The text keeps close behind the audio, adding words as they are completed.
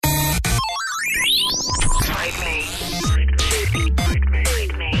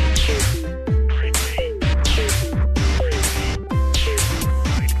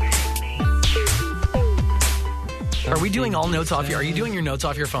doing all notes off are you doing your notes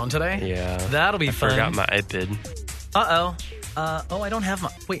off your phone today? Yeah. That'll be fun. I forgot my iPad. Uh-oh. I don't have my...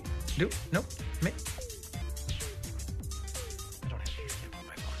 Wait. Nope. I don't have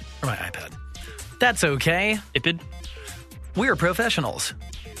my phone. Or my iPad. That's okay. iPad? We're professionals.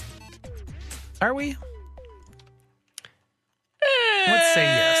 Are we? Let's say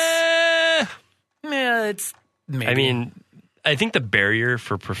yes. Yeah, it's maybe. I mean, I think the barrier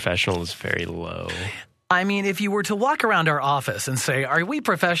for professional is very low. I mean, if you were to walk around our office and say, are we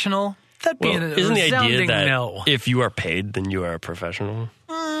professional? That'd be an isn't the idea resounding that no. if you are paid, then you are a professional?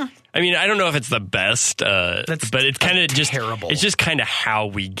 I mean, I don't know if it's the best, but it's kind of just terrible. It's just kind of how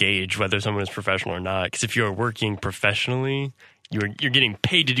we gauge whether someone is professional or not. Because if you're working professionally, you're getting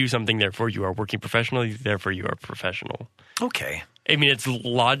paid to do something. Therefore, you are working professionally. Therefore, you are professional. Okay. I mean, it's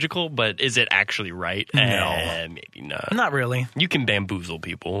logical, but is it actually right? No. Maybe not. Not really. You can bamboozle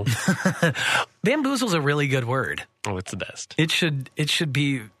people. Bamboozle's a really good word. Oh, it's the best. It should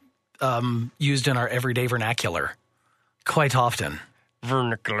be used in our everyday vernacular quite often.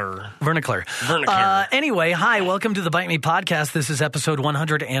 Vernacular. Anyway, hi, welcome to the Bite Me Podcast. This is episode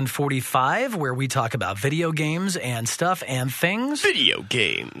 145, where we talk about video games and stuff and things. Video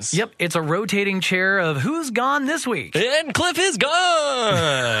games. Yep, it's a rotating chair of who's gone this week. And Cliff is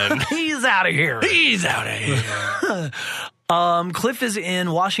gone. He's out of here. He's out of here. Cliff is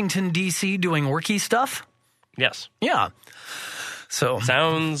in Washington, D.C. doing worky stuff. Yes. Yeah. So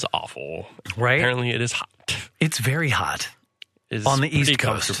Sounds awful. Right? Apparently it is hot. It's very hot. It's on the East pretty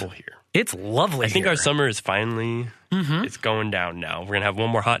Coast. comfortable here. It's lovely I think here. our summer is finally, it's going down now. We're going to have one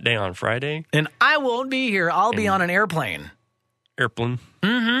more hot day on Friday. And I won't be here. I'll be on an airplane. Airplane.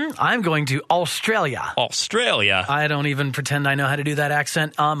 I'm going to Australia. Australia. I don't even pretend I know how to do that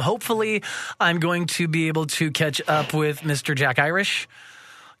accent. Hopefully, I'm going to be able to catch up with Mr. Jack Irish,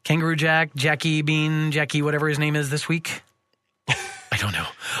 Kangaroo Jack, Jackie Bean, Jackie whatever his name is this week. I don't know.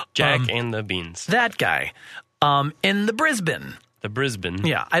 Jack and the Beans. That guy. In the Brisbane. The Brisbane.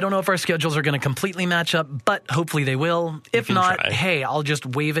 Yeah, I don't know if our schedules are going to completely match up, but hopefully they will. If not, try. hey, I'll just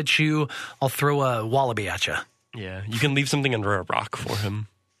wave at you. I'll throw a wallaby at you. Yeah, you can leave something under a rock for him.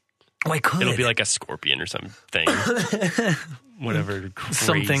 Oh, I could. It'll be like a scorpion or something. Whatever crazy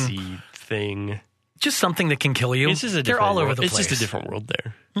Something. thing. Just something that can kill you. It's just a They're different all over world. the place. It's just a different world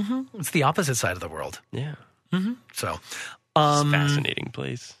there. It's the opposite side of the world. Yeah. So, It's a fascinating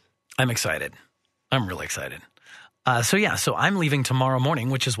place. I'm excited. I'm really excited. So I'm leaving tomorrow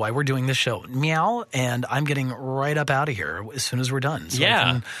morning, which is why we're doing this show. Meow, and I'm getting right up out of here as soon as we're done. So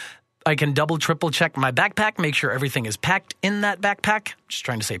Yeah. I can double, triple check my backpack, make sure everything is packed in that backpack. Just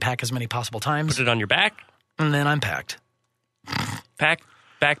trying to say pack as many possible times. Put it on your back. And then I'm packed.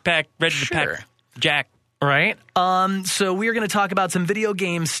 Backpack, ready to Sure. pack. Jack. Right? So we're going to talk about some video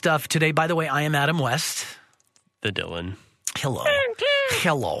game stuff today. By the way, I am Adam West. The Dylan. Hello.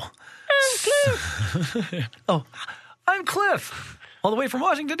 Hello. Oh, I'm Cliff, all the way from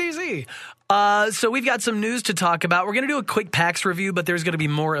Washington, D.C. So we've got some news to talk about. We're going to do a quick PAX review, but there's going to be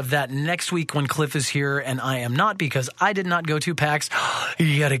more of that next week when Cliff is here, and I am not because I did not go to PAX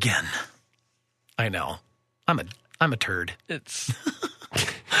yet again. I know. I'm a turd. It's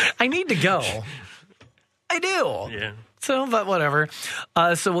I need to go. I do. yeah. So, but whatever.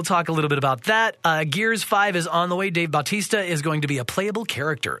 So we'll talk a little bit about that. Gears 5 is on the way. Dave Bautista is going to be a playable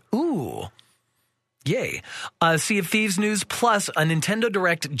character. Ooh. Yay. Sea of Thieves news plus a Nintendo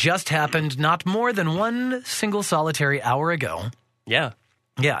Direct just happened not more than one single solitary hour ago. Yeah.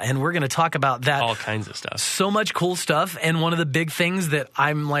 Yeah, and we're going to talk about that. All kinds of stuff. So much cool stuff. And one of the big things that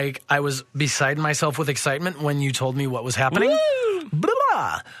I'm like, I was beside myself with excitement when you told me what was happening. Woo!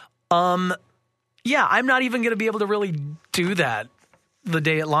 Blah, blah. Yeah, I'm not even going to be able to really do that the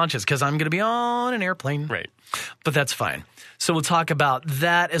day it launches because I'm going to be on an airplane. Right. But that's fine. So we'll talk about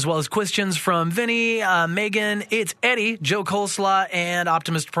that as well as questions from Vinny, Megan, it's Eddie, Joe Coleslaw, and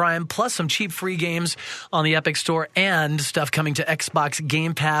Optimus Prime, plus some cheap free games on the Epic Store and stuff coming to Xbox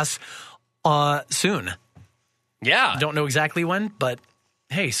Game Pass soon. Yeah. Don't know exactly when, but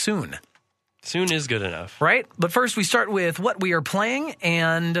hey, soon. Soon is good enough. Right? But first we start with what we are playing,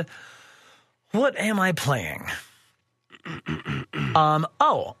 and what am I playing?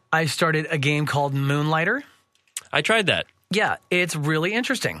 I started a game called Moonlighter. I tried that. Yeah, it's really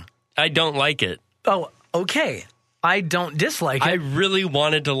interesting. I don't like it. Oh, okay. I don't dislike I it. really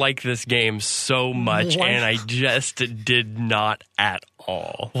wanted to like this game so much, Why? and I just did not at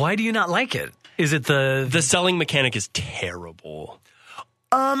all. Why do you not like it? Is it The selling mechanic is terrible.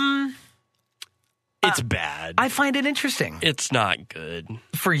 It's bad. I find it interesting. It's not good.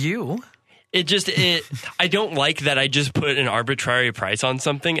 For you? I don't like that I just put an arbitrary price on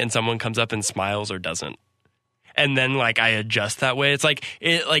something and someone comes up and smiles or doesn't. and then like I adjust that way. It's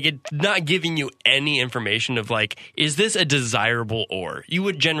it's not giving you any information of like, is this a desirable ore? You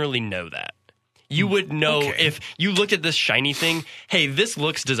would generally know that. You would know if you looked at this shiny thing, hey, this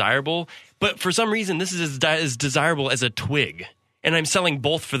looks desirable, but for some reason this is as desirable as a twig, and I'm selling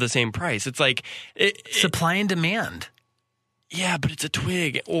both for the same price. It's like supply and demand. Yeah, but it's a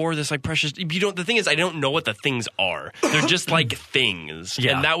twig or this like precious. The thing is, I don't know what the things are. They're just like things,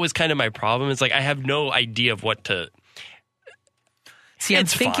 and that was kind of my problem. It's like I have no idea of what to. See, I'm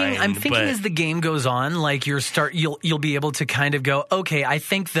thinking as the game goes on, like you'll be able to kind of go, okay, I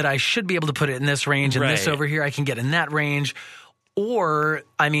think that I should be able to put it in this range, and this over here I can get in that range, or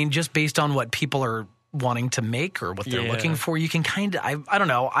I mean, just based on what people are wanting to make or what they're looking for, you can kind of I don't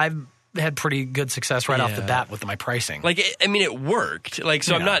know. I've had pretty good success right off the bat with my pricing. Like, it worked. Like,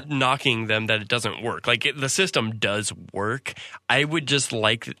 so I'm not knocking them that it doesn't work. Like, the system does work. I would just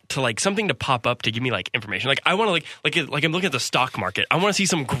like to, like, something to pop up to give me, like, information. Like, I want to, like I'm looking at the stock market. I want to see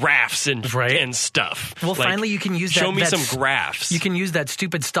some graphs and stuff. Well, like, finally, you can use that. Show me some graphs. You can use that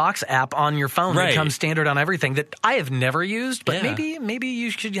stupid stocks app on your phone that comes standard on everything that I have never used, but maybe you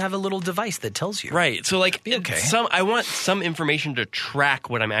should have a little device that tells you. Right. So, like, I want some information to track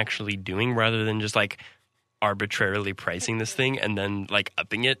what I'm actually doing rather than just like arbitrarily pricing this thing and then like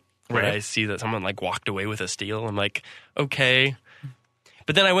upping it when I see that someone like walked away with a steal. I'm like, okay.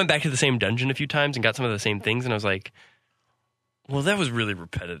 But then I went back to the same dungeon a few times and got some of the same things, and I was like, well, that was really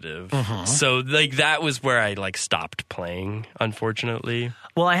repetitive. So like that was where I like stopped playing, unfortunately.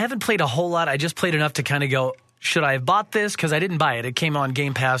 Well, I haven't played a whole lot. I just played enough to kind of go, should I have bought this? Because I didn't buy it. It came on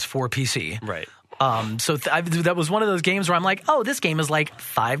Game Pass for PC. Right. So that was one of those games where I'm like, oh, this game is like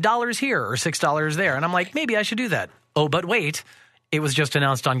 $5 here or $6 there. And I'm like, maybe I should do that. Oh, but wait, it was just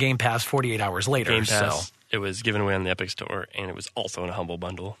announced on Game Pass 48 hours later. Game Pass, it was given away on the Epic Store, and it was also in a Humble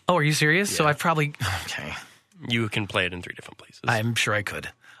Bundle. Oh, are you serious? Yeah. So I probably, okay. You can play it in 3 different places. I'm sure I could.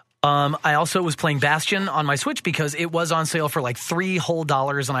 I also was playing Bastion on my Switch because it was on sale for like $3 whole,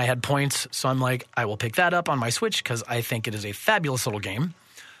 and I had points. So I'm like, I will pick that up on my Switch because I think it is a fabulous little game.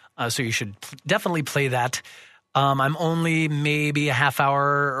 So you should definitely play that. I'm only maybe a half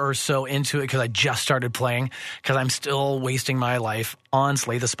hour or so into it because I just started playing because I'm still wasting my life on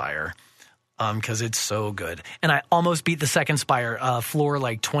Slay the Spire because it's so good. And I almost beat the second Spire, floor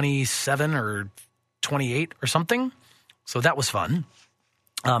like 27 or 28 or something. So that was fun.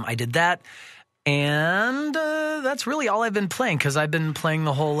 I did that. And that's really all I've been playing because I've been playing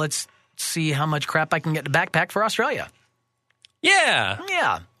the whole let's see how much crap I can get to backpack for Australia. Yeah.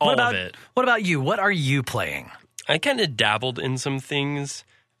 All of it. What about you? What are you playing? I kind of dabbled in some things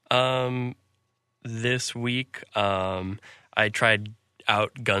this week. I tried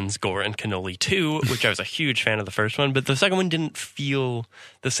out Guns, Gore, and Cannoli 2, which I was a huge fan of the first one, but the second one didn't feel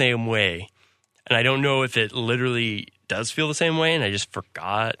the same way. And I don't know if it literally does feel the same way and I just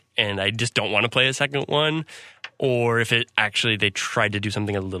forgot and I just don't want to play a second one, or if it actually they tried to do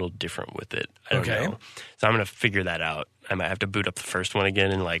something a little different with it. I don't know. So I'm going to figure that out. I might have to boot up the first one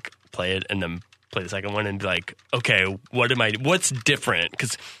again and like play it and then play the second one and be like, okay, what's different?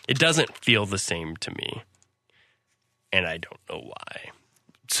 Because it doesn't feel the same to me. And I don't know why.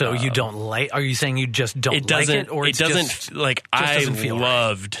 So you don't like, are you saying you just don't like it? Or it doesn't, just, like, I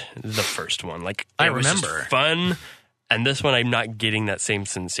loved the first one. Like, I remember. It was just fun. And this one, I'm not getting that same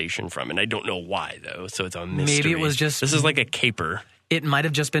sensation from. And I don't know why, though. So it's a mystery. Maybe it was just... This is like a caper. It might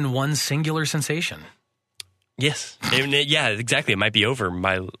have just been one singular sensation. Yes. Yeah, exactly. It might be over.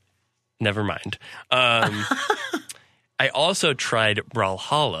 Never mind. I also tried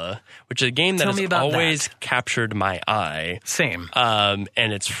Brawlhalla, which is a game that has always captured my eye. Same. And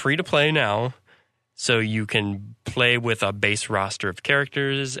it's free to play now. So you can play with a base roster of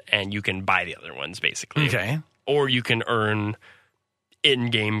characters and you can buy the other ones, basically. Okay. Or you can earn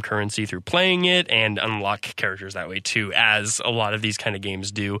in-game currency through playing it and unlock characters that way too, as a lot of these kind of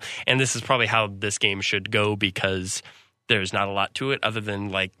games do. And this is probably how this game should go because there's not a lot to it other than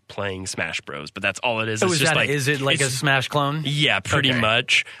like playing Smash Bros. But that's all it is. Oh, is it like a Smash clone? Yeah, pretty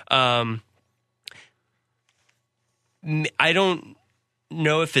much. I don't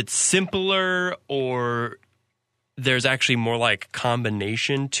know if it's simpler or there's actually more like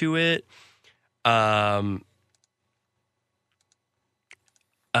combination to it.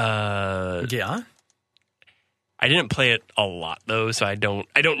 Yeah. I didn't play it a lot though, so I don't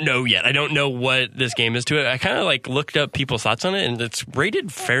know yet. I don't know what this game is to it. I kind of like looked up people's thoughts on it, and it's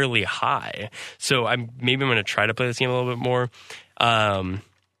rated fairly high. So I'm going to try to play this game a little bit more. I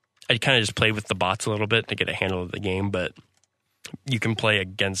kind of just played with the bots a little bit to get a handle of the game, but you can play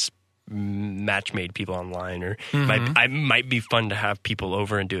against match-made people online, or it might be fun to have people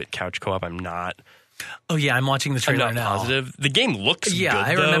over and do it couch co-op. I'm not Oh, yeah, I'm watching the I'm trailer not now. positive. The game looks Yeah, good,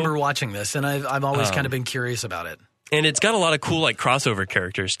 I though. remember watching this, and I've always kind of been curious about it. And it's got a lot of cool like crossover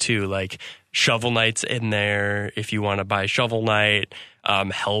characters too, like Shovel Knight's in there if you want to buy Shovel Knight.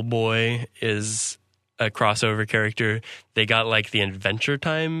 Hellboy is a crossover character. They got like the Adventure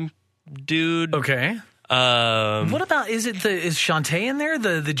Time dude. Okay. What about, is Shantae in there,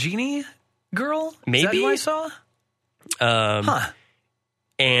 the genie girl? Maybe. Is that who I saw?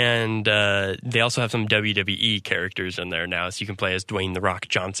 And they also have some WWE characters in there now, so you can play as Dwayne The Rock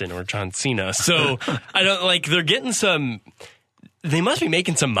Johnson or John Cena. So I don't like they're getting some. They must be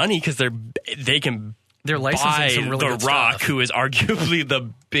making some money because they're licensing buy some really The good Rock, stuff. who is arguably the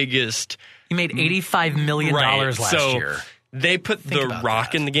biggest. He made $85 million last year. They put The about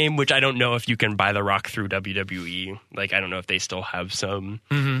Rock that. in the game, which I don't know if you can buy The Rock through WWE. Like, I don't know if they still have some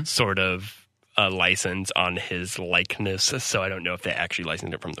sort of license on his likeness. So I don't know if they actually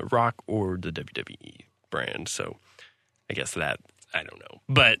licensed it from The Rock or the WWE brand. So I guess that, I don't know.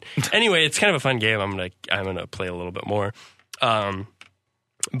 But anyway, it's kind of a fun game. I'm gonna play a little bit more.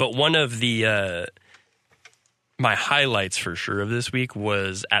 But one of the my highlights for sure of this week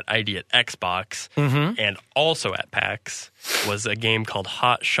was at ID at Xbox and also at PAX was a game called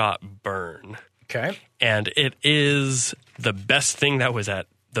Hot Shot Burn. Okay. And it is the best thing that was at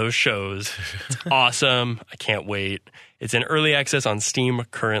those shows. It's awesome. I can't wait. It's in early access on Steam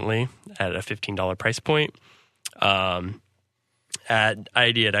currently at a $15 price point. At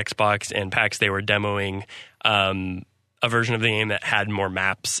ID at Xbox and PAX, they were demoing a version of the game that had more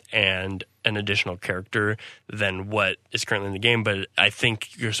maps and an additional character than what is currently in the game. But I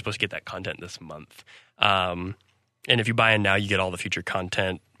think you're supposed to get that content this month. And if you buy in now, you get all the future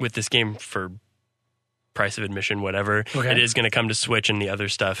content with this game for price of admission, whatever. Okay. It is going to come to Switch and the other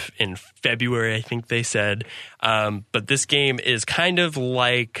stuff in February, I think they said. But this game is kind of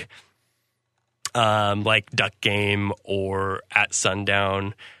like Duck Game or At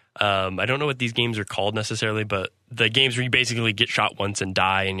Sundown. I don't know what these games are called necessarily, but the games where you basically get shot once and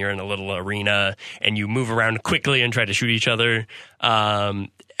die and you're in a little arena and you move around quickly and try to shoot each other. And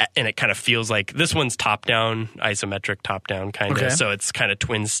it kind of feels like this one's top-down, isometric top-down kind of. Okay. So it's kind of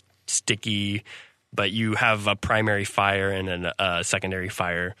twin sticky, but you have a primary fire and a secondary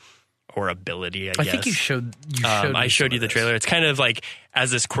fire or ability, I guess. I think you showed I showed you the this. trailer. It's kind of like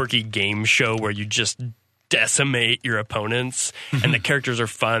as this quirky game show where you just decimate your opponents and the characters are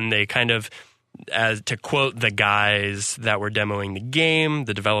fun. They kind of, as to quote the guys that were demoing the game,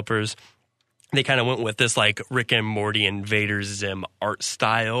 the developers, they kind of went with this like Rick and Morty Invader Zim art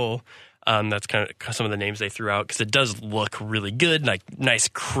style. That's kind of some of the names they threw out because it does look really good, like nice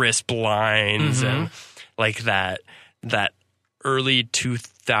crisp lines and like that early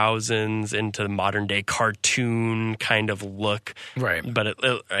 2000s into modern day cartoon kind of look. Right. But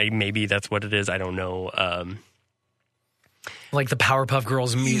maybe that's what it is. I don't know. Like the Powerpuff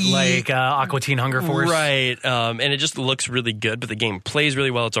Girls meet like Aqua Teen Hunger Force. Right. And it just looks really good, but the game plays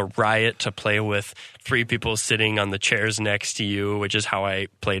really well. It's a riot to play with 3 people sitting on the chairs next to you, which is how I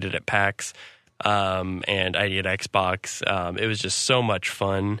played it at PAX and ID at Xbox. It was just so much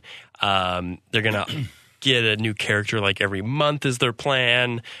fun. They're going to get a new character like every month is their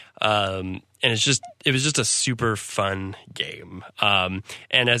plan. And it was just a super fun game. And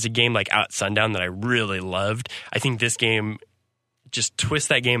as a game like At Sundown that I really loved, I think this game just twists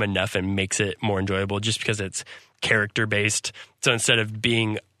that game enough and makes it more enjoyable just because it's character based. So instead of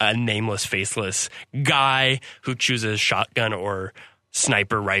being a nameless, faceless guy who chooses shotgun or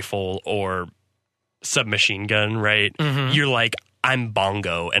sniper rifle or submachine gun, right? You're like, I'm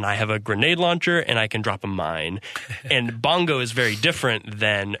Bongo and I have a grenade launcher and I can drop a mine. And Bongo is very different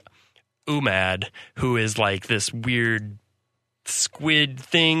than Umad, who is like this weird squid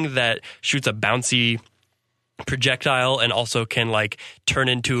thing that shoots a bouncy projectile and also can like turn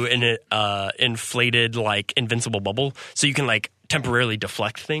into an inflated like invincible bubble, so you can like temporarily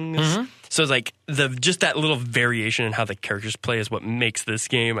deflect things. So it's like just that little variation in how the characters play is what makes this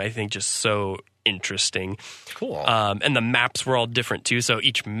game, I think, just so interesting. Cool. And the maps were all different too, so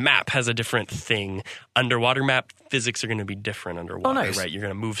each map has a different thing. Underwater map physics are going to be different underwater, nice. right? You're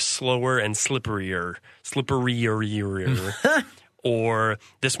going to move slower and slipperier. Or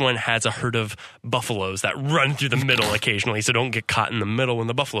this one has a herd of buffaloes that run through the middle occasionally, so don't get caught in the middle when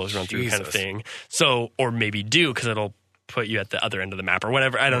the buffaloes run through, kind of thing. So, or maybe do, because it'll put you at the other end of the map or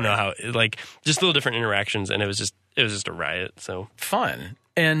whatever. I don't know how. Like, just little different interactions, and it was just a riot. So Fun.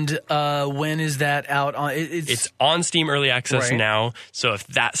 And when is that out on? it's on Steam Early Access Right. now. So if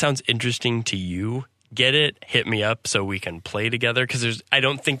that sounds interesting to you, get it, hit me up so we can play together, because I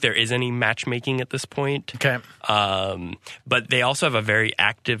don't think there is any matchmaking at this point. Okay. But they also have a very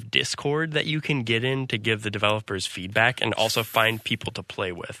active Discord that you can get in to give the developers feedback and also find people to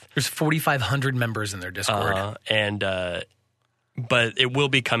play with. There's 4,500 members in their Discord. But it will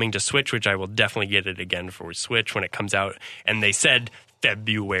be coming to Switch, which I will definitely get it again for Switch when it comes out. And they said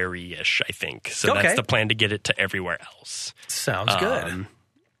February-ish, I think. So that's the plan, to get it to everywhere else. Sounds good.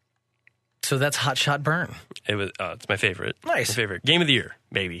 So that's Hot Shot Burn. It's my favorite. Nice. My favorite. Game of the year,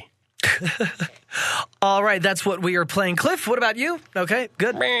 maybe. All right, that's what we are playing. Cliff, what about you? Okay,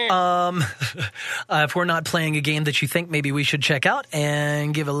 good. If we're not playing a game that you think maybe we should check out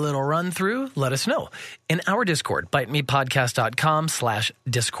and give a little run through, let us know. In our Discord,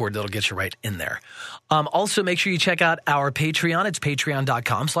 bitemepodcast.com/Discord. That'll get you right in there. Also, make sure you check out our Patreon. It's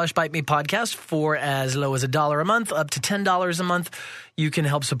patreon.com/bitemepodcast. For as low as $1 a month, up to $10 a month, you can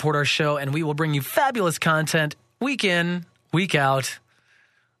help support our show, and we will bring you fabulous content week in, week out.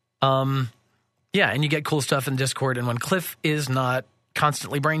 Yeah, and you get cool stuff in Discord. And when Cliff is not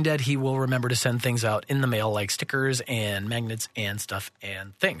constantly brain dead, he will remember to send things out in the mail, like stickers and magnets and stuff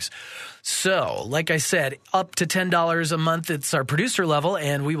and things. So, like I said, up to $10 a month, it's our producer level,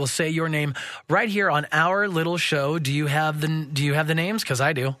 and we will say your name right here on our little show. Do you have the names? Because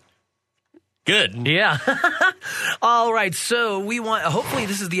I do. Good. Yeah. All right. So hopefully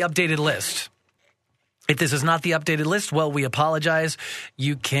this is the updated list. If this is not the updated list, well, we apologize.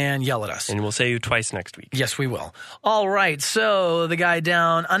 You can yell at us. And we'll say you twice next week. Yes, we will. All right. So the guy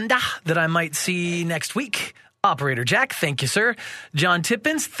down under that I might see next week, Operator Jack, thank you, sir. John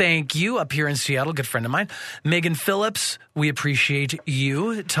Tippins, thank you, up here in Seattle, good friend of mine. Megan Phillips, we appreciate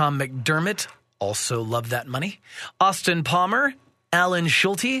you. Tom McDermott, also love that money. Austin Palmer, Alan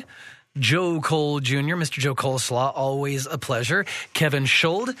Schulte, Joe Cole Jr., Mr. Joe Coleslaw, always a pleasure. Kevin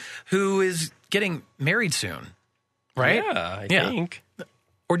Schold, who is getting married soon, right? Yeah, I think.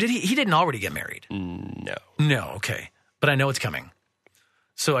 Or did he didn't already get married? No. No, okay. But I know it's coming.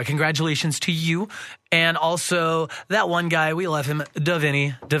 So congratulations to you. And also that one guy, we love him,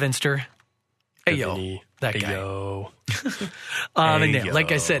 Davinster. Hey, yo. That guy. Yo.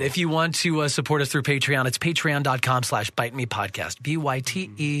 Like I said, if you want to support us through Patreon, it's patreon.com/bitemepodcast.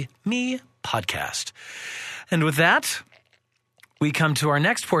 BYTE me podcast. And with that, we come to our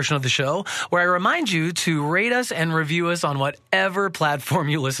next portion of the show where I remind you to rate us and review us on whatever platform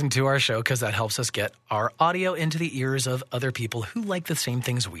you listen to our show, because that helps us get our audio into the ears of other people who like the same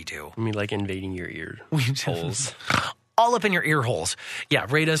things we do. I mean, like invading your ear holes. All up in your ear holes. Yeah,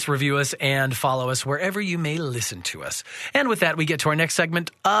 rate us, review us, and follow us wherever you may listen to us. And with that, we get to our next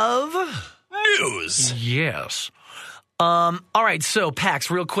segment of news. Yes. All right, so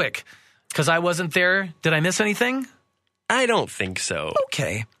PAX, real quick, because I wasn't there. Did I miss anything? I don't think so.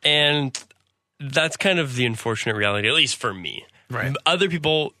 Okay. And that's kind of the unfortunate reality, at least for me. Right. Other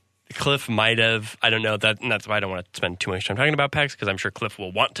people, Cliff might have, I don't know, and that's why I don't want to spend too much time talking about PAX, because I'm sure Cliff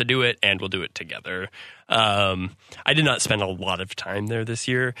will want to do it, and we'll do it together. I did not spend a lot of time there this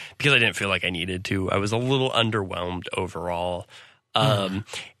year, because I didn't feel like I needed to. I was a little underwhelmed overall. And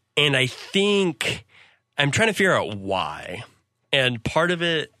I think I'm trying to figure out why. And part of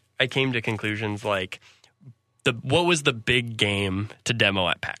it, I came to conclusions like, what was the big game to demo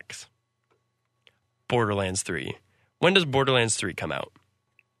at PAX? Borderlands 3. When does Borderlands 3 come out?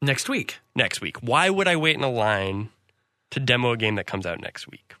 Next week. Next week. Why would I wait in a line to demo a game that comes out next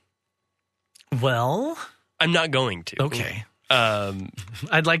week? Well, I'm not going to. Okay.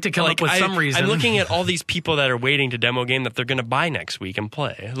 I'd like to come up with some reason. I'm looking at all these people that are waiting to demo a game that they're going to buy next week and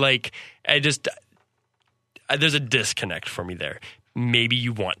play. Like, there's a disconnect for me there. Maybe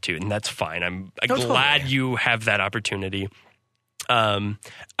you want to, and that's fine. I'm glad you have that opportunity.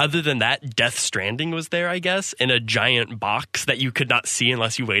 Other than that, Death Stranding was there, I guess, in a giant box that you could not see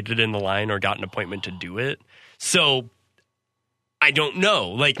unless you waited in the line or got an appointment to do it. So I don't know.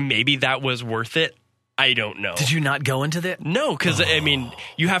 Like, maybe that was worth it. I don't know. Did you not go into that? No, because, I mean,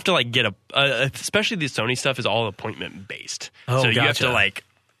 you have to, like, get especially the Sony stuff is all appointment-based. Oh, so you gotcha. have to, like,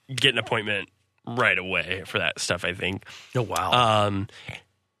 get an appointment right away for that stuff, I think. Oh, wow.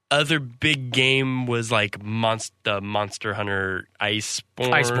 Other big game was like the Monster Hunter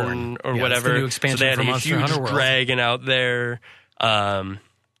Iceborne or whatever. It's the new expansion so they had for a Monster huge Hunter World. dragon out there.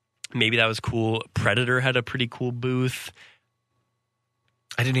 Maybe that was cool. Predator had a pretty cool booth.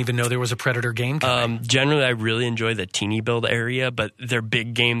 I didn't even know there was a Predator game coming. Generally, I really enjoy the teeny build area, but their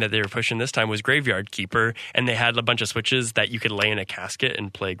big game that they were pushing this time was Graveyard Keeper, and they had a bunch of Switches that you could lay in a casket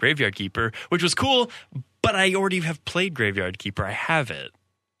and play Graveyard Keeper, which was cool, but I already have played Graveyard Keeper. I have it.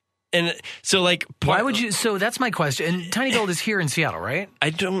 And so, like, why would you? So that's my question. And Tiny Gold is here in Seattle, right?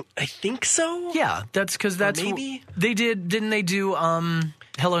 I think so. Yeah, that's because that's maybe they did. Didn't they do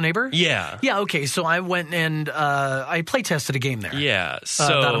Hello Neighbor? Yeah. Yeah. Okay. So I went and I play tested a game there. Yeah.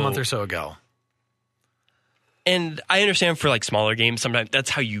 So about a month or so ago. And I understand for like smaller games, sometimes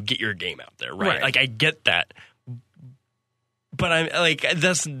that's how you get your game out there, right? Like I get that. But I'm like,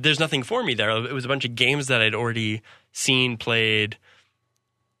 there's nothing for me there. It was a bunch of games that I'd already seen, played,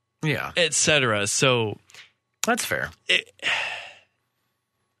 etc. So that's fair.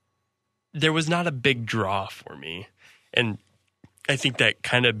 There was not a big draw for me, and I think that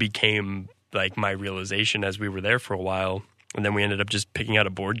kind of became like my realization as we were there for a while. And then we ended up just picking out a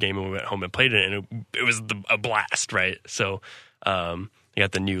board game and we went home and played it, and it was a blast, right? So I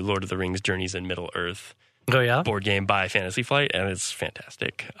got the new Lord of the Rings Journeys in Middle-earth board game by Fantasy Flight, and it's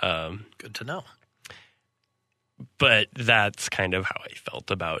fantastic. Good to know. But that's kind of how I felt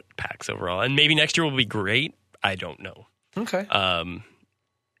about PAX overall. And maybe next year will be great. I don't know. Okay.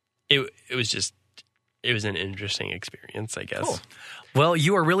 It was an interesting experience, I guess. Cool. Well,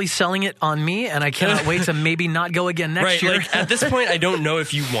 you are really selling it on me, and I cannot wait to maybe not go again next year. Like, at this point, I don't know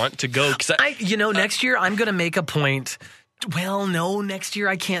if you want to go. Next year, I'm going to make a point. Well, no, next year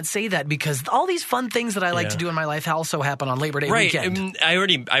I can't say that because all these fun things that I like to do in my life also happen on Labor Day weekend. I've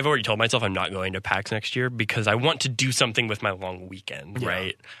already told myself I'm not going to PAX next year because I want to do something with my long weekend,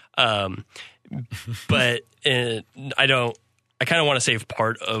 right? But I don't. I kind of want to save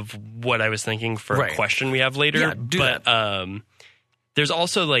part of what I was thinking for a question we have later. Yeah, but there's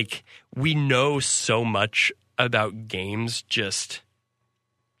also like we know so much about games just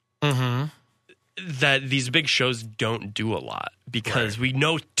that these big shows don't do a lot because we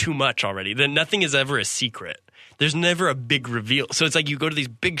know too much already. Then nothing is ever a secret. There's never a big reveal. So it's like you go to these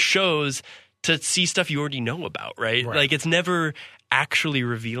big shows to see stuff you already know about, right? Like it's never actually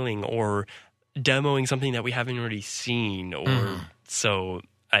revealing or demoing something that we haven't already seen, or so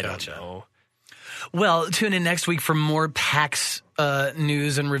I don't know. Well, tune in next week for more PAX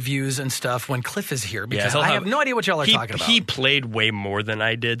news and reviews and stuff when Cliff is here because I have no idea what y'all are talking about. He played way more than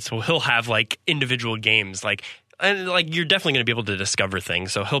I did, so he'll have like individual games, and you're definitely going to be able to discover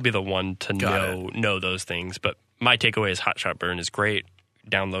things. So he'll be the one to know those things. But my takeaway is Hot Shot Burn is great.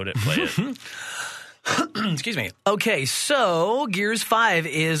 Download it, play it. Excuse me. Okay, so Gears 5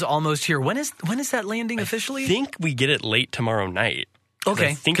 is almost here. When is that landing officially? I think we get it late tomorrow night. Okay,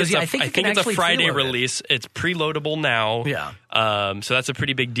 I think it's a Friday release. It's preloadable now. Yeah. So that's a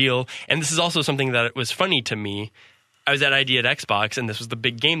pretty big deal. And this is also something that was funny to me. I was at ID at Xbox, and this was the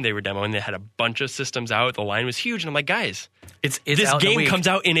big game they were demoing. They had a bunch of systems out. The line was huge, and I'm like, guys, it's this game comes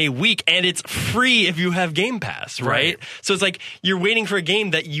out in a week, and it's free if you have Game Pass, right? So it's like you're waiting for a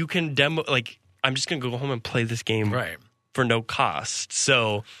game that you can demo. Like, I'm just going to go home and play this game for no cost.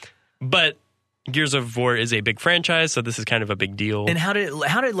 So, but Gears of War is a big franchise, so this is kind of a big deal. And how did it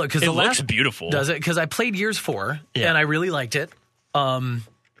look? Because it looks beautiful. Does it? Because I played Gears 4, and I really liked it.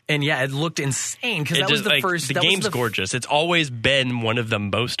 And yeah, it looked insane because that was the first. The game's gorgeous. It's always been one of the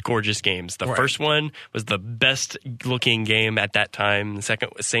most gorgeous games. The first one was the best looking game at that time. The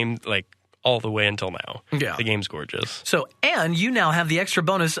second, same, like all the way until now. Yeah, the game's gorgeous. So, and you now have the extra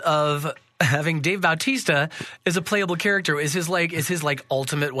bonus of having Dave Bautista as a playable character. Is his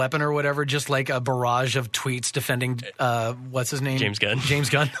ultimate weapon or whatever just like a barrage of tweets defending what's his name? James Gunn. James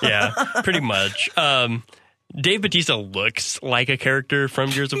Gunn. Yeah, pretty much. Dave Bautista looks like a character from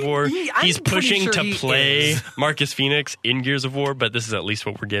Gears of War. He's pushing to play Marcus Phoenix in Gears of War, but this is at least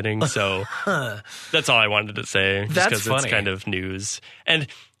what we're getting. So that's all I wanted to say. Just because it's kind of news. And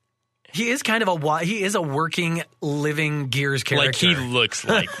he is kind of a working, living Gears character. Like he looks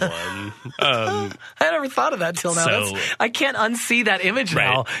like one. I never thought of that till now. I can't unsee that image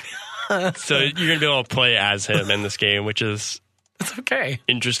now. So you're going to be able to play as him in this game, which is... It's okay.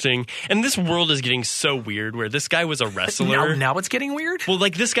 Interesting. And this world is getting so weird where this guy was a wrestler. Now it's getting weird? Well,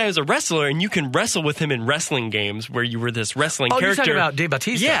 like this guy was a wrestler and you can wrestle with him in wrestling games where you were this wrestling character. You're talking about Dave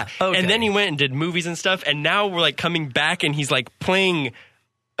Bautista? Yeah. Okay. And then he went and did movies and stuff. And now we're like coming back and he's like playing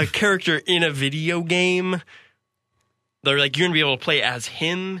a character in a video game. They're like, you're going to be able to play as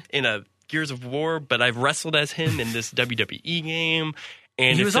him in a Gears of War, but I've wrestled as him in this WWE game.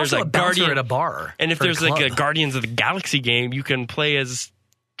 And he was also a bouncer at a bar. And if there's like a Guardians of the Galaxy game, you can play as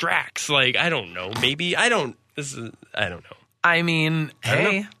Drax. Like, I don't know. Maybe. I don't know. I mean,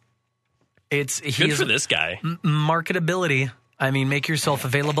 hey. It's good for this guy. Marketability. I mean, make yourself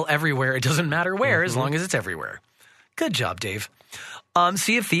available everywhere. It doesn't matter where, as long as it's everywhere. Good job, Dave.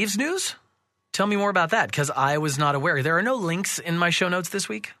 Sea of Thieves news? Tell me more about that, because I was not aware. There are no links in my show notes this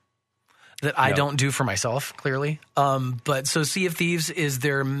week. that I don't do for myself, clearly. But so Sea of Thieves, is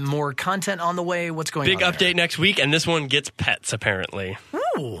there more content on the way? What's going on? Big update next week, and this one gets pets, apparently.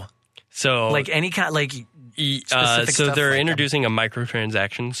 Ooh. So, like any kind, like specific so stuff, they're like, introducing a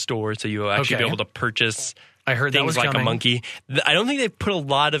microtransaction store, so you'll actually be able to purchase I heard that things was like coming. a monkey. I don't think they've put a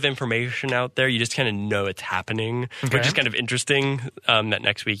lot of information out there. You just kind of know it's happening, which is kind of interesting. That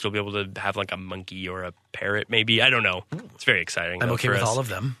next week you'll be able to have like a monkey or a parrot, maybe. I don't know. It's very exciting. I'm okay for with us all of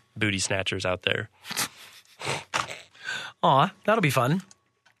them. booty snatchers out there. Aw, that'll be fun.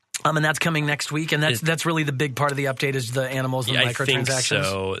 And that's coming next week, and that's really the big part of the update is the animals and the microtransactions. I think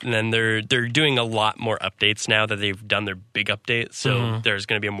so. And then they're doing a lot more updates now that they've done their big update. So there's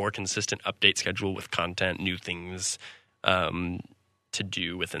going to be a more consistent update schedule with content, new things to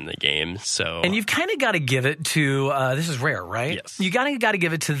do within the game. So, and you've kind of got to give it to this is Rare, right? Yes. You got to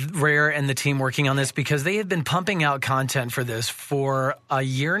give it to Rare and the team working on this because they have been pumping out content for this for a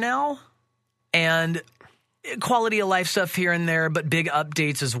year now, and quality of life stuff here and there, but big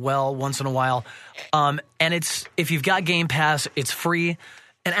updates as well once in a while. And it's if you've got Game Pass, it's free.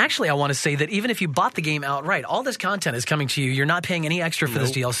 And actually, I want to say that even if you bought the game outright, all this content is coming to you. You're not paying any extra for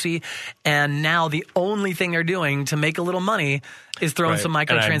this DLC. And now the only thing they're doing to make a little money is throwing some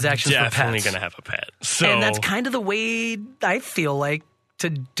microtransactions for pets. Definitely going to have a pet. So, and that's kind of the way I feel like to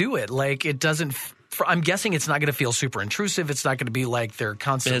do it. Like it doesn't. I'm guessing it's not going to feel super intrusive. It's not going to be like they're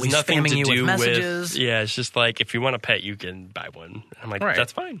constantly spamming you with messages. Yeah, it's just like if you want a pet, you can buy one. I'm like,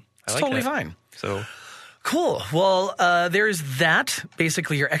 that's fine. It's totally fine. So cool. Well, there's that.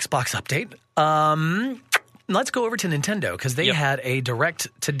 Basically, your Xbox update. Let's go over to Nintendo because they had a direct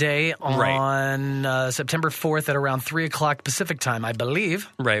today on September 4th at around 3 o'clock Pacific time, I believe.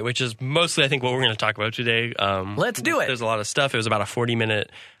 Right, which is mostly, I think, what we're going to talk about today. Let's do it. There's a lot of stuff. It was about a 40-minute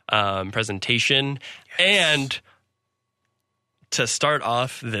presentation. Yes. And to start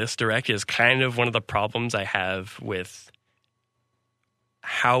off this direct is kind of one of the problems I have with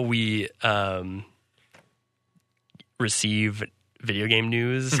how we receive video game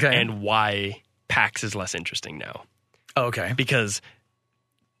news and why PAX is less interesting now. Oh, okay. Because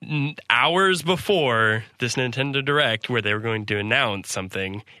hours before this Nintendo Direct where they were going to announce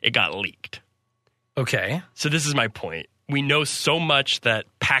something, it got leaked. Okay. So this is my point. We know so much that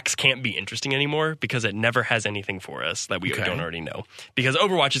PAX can't be interesting anymore because it never has anything for us that we don't already know. Because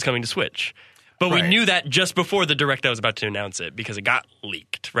Overwatch is coming to Switch. But we knew that just before the Direct I was about to announce it because it got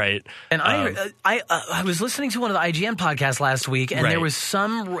leaked, right? And I was listening to one of the IGN podcasts last week, and there was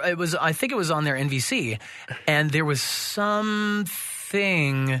I think it was on their NVC, and there was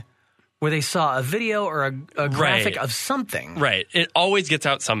something where they saw a video or a graphic of something. Right. It always gets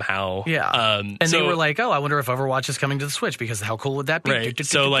out somehow. Yeah. And they were like, oh, I wonder if Overwatch is coming to the Switch because how cool would that be? Right.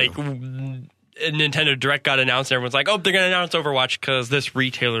 So like Nintendo Direct got announced and everyone's like, oh, they're going to announce Overwatch because this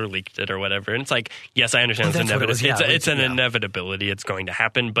retailer leaked it or whatever. And it's like, yes, I understand it's an inevitability. It's going to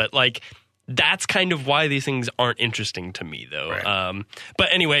happen. But like, that's kind of why these things aren't interesting to me, though. Right. But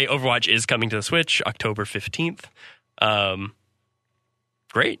anyway, Overwatch is coming to the Switch October 15th.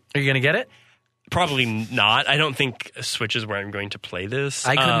 Great. Are you going to get it? Probably not. I don't think Switch is where I'm going to play this.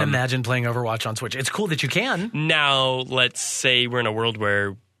 I couldn't imagine playing Overwatch on Switch. It's cool that you can. Now, let's say we're in a world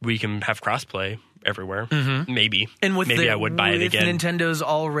where we can have crossplay everywhere. Mm-hmm. Maybe. And maybe I would buy it again. Nintendo's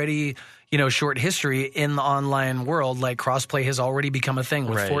already, short history in the online world, like crossplay has already become a thing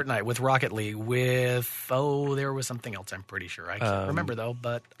with Fortnite, with Rocket League, with there was something else I'm pretty sure. I can't remember though,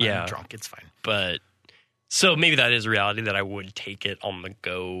 but I'm drunk. It's fine. But so maybe that is a reality that I would take it on the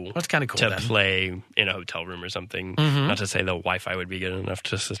go. That's kind of cool to play in a hotel room or something. Mm-hmm. Not to say the Wi-Fi would be good enough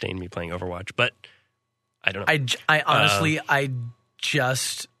to sustain me playing Overwatch, but I don't know. I honestly,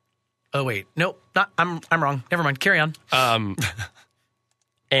 oh wait, nope, I'm wrong. Never mind. Carry on.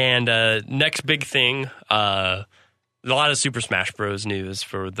 And next big thing, a lot of Super Smash Bros. News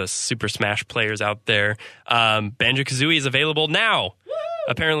for the Super Smash players out there. Banjo-Kazooie is available now. Woo!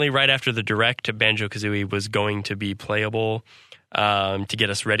 Apparently, right after the Direct, Banjo-Kazooie was going to be playable to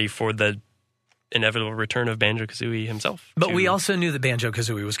get us ready for the inevitable return of Banjo-Kazooie himself. But we also knew that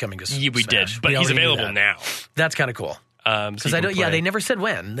Banjo-Kazooie was coming to Smash. We did, but he's available now. That's kind of cool. Because they never said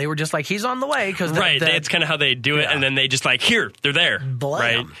when. They were just like, he's on the way. It's kind of how they do it, and then they just like, here, they're there.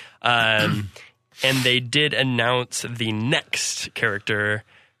 Blam. Right? And they did announce the next character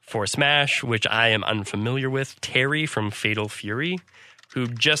for Smash, which I am unfamiliar with, Terry from Fatal Fury, who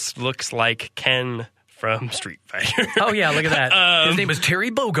just looks like Ken from Street Fighter. Oh, yeah, look at that. His name is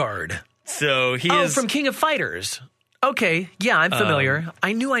Terry Bogard. So he is from King of Fighters. Okay, yeah, I'm familiar.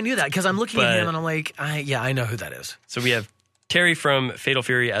 I knew that because I'm looking at him and I'm like, I know who that is. So we have Terry from Fatal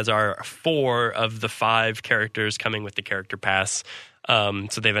Fury as our 4 of the 5 characters coming with the character pass.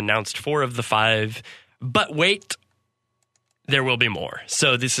 So they've announced 4 of the 5. But wait, there will be more.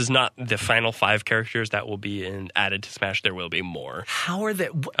 So this is not the final 5 characters that will be added to Smash. There will be more. How are they?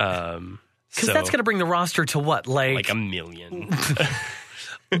 Because So that's going to bring the roster to what? like 1 million.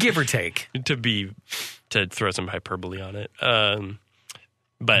 Give or take. to throw some hyperbole on it.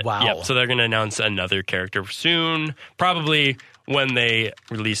 But Wow. yeah, so they're going to announce another character soon, probably when they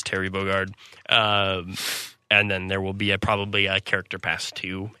release Terry Bogard. And then there will be probably a character pass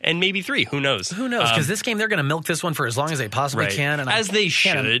 2 and maybe 3. Who knows? Who knows? Because this game, they're going to milk this one for as long as they possibly Right. can. And As they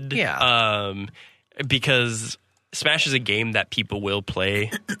should. Yeah. Because Smash is a game that people will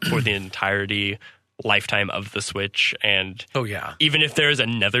play for the entirety lifetime of the Switch. And Oh, yeah. even if there's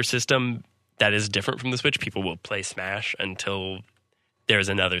another system that is different from the Switch, people will play Smash until there's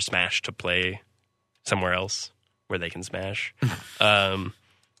another Smash to play somewhere else where they can Smash.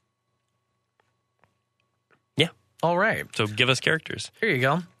 Yeah. All right. So give us characters. Here you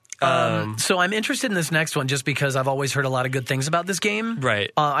go. So I'm interested in this next one just because I've always heard a lot of good things about this game.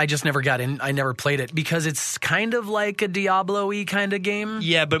 Right. I just never got in. I never played it because it's kind of like a Diablo-y kind of game.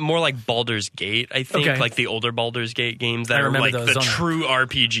 Yeah, but more like Baldur's Gate, I think. Okay. Like the older Baldur's Gate games that I are remember like those the on- true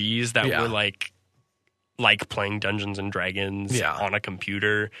RPGs that Yeah. were like playing Dungeons and Dragons Yeah. on a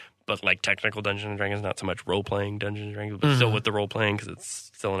computer, but like technical Dungeons and Dragons, not so much role-playing Dungeons and Dragons, but still with the role-playing because it's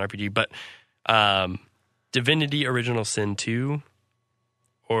still an RPG. But Divinity Original Sin 2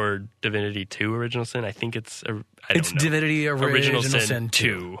 or Divinity 2 Original Sin, I think it's... I don't know. Divinity Original Sin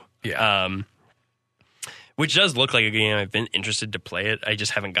 2. Yeah. Which does look like a game. I've been interested to play it. I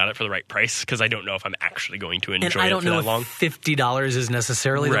just haven't got it for the right price because I don't know if I'm actually going to enjoy And I it don't for know that if long. $50 is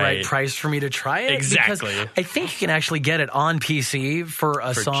necessarily the right Right. price for me to try it. Exactly. Because I think you can actually get it on PC for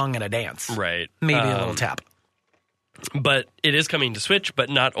a song and a dance. Right. Maybe a little tap. But it is coming to Switch, but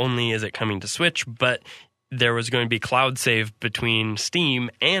not only is it coming to Switch, but there was going to be cloud save between Steam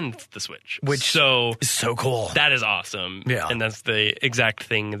and the Switch. So It's so cool. that is awesome. Yeah. And that's the exact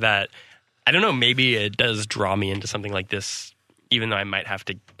thing that, I don't know, maybe it does draw me into something like this, even though I might have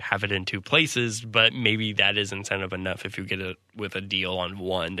to have it in 2 places, but maybe that is incentive enough if you get it with a deal on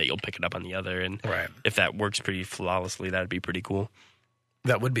one that you'll pick it up on the other. And Right. if that works pretty flawlessly, that'd be pretty cool.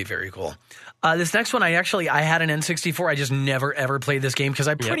 That would be very cool. This next one, I had an N64. I just never, ever played this game because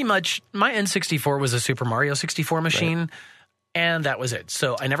I pretty much, my N64 was a Super Mario 64 machine, and that was it.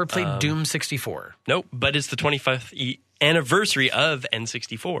 So I never played Doom 64. Nope, but it's the 25th anniversary of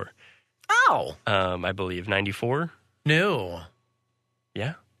N64. Oh! I believe 94. No.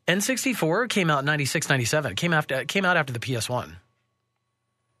 Yeah. N64 came out in 96, 97. It came out after the PS1.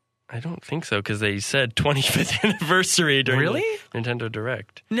 I don't think so because they said 25th anniversary during Really? the Nintendo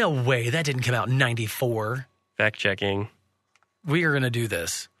Direct. No way. That didn't come out in 94. Fact checking. We are going to do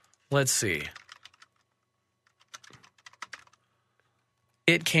this. Let's see.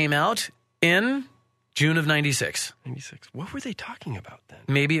 It came out in June of 96. 96. What were they talking about then?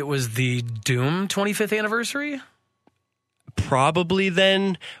 Maybe it was the Doom 25th anniversary? Probably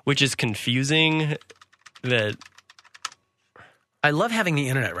then, which is confusing that... I love having the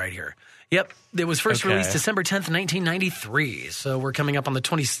internet right here. Yep. It was first Okay. released December 10th, 1993. So we're coming up on the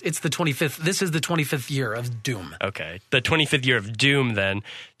 20... It's the 25th. This is the 25th year of Doom. Okay. The 25th year of Doom then.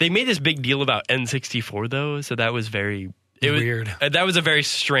 They made this big deal about N64 though, so that was very... Weird. That was a very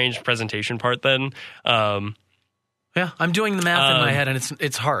strange presentation part then. Yeah. I'm doing the math in my head, and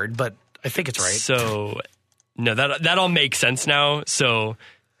it's hard, but I think it's right. So, no, that all makes sense now. So,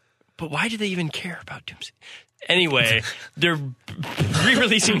 but why do they even care about Doom? Anyway, they're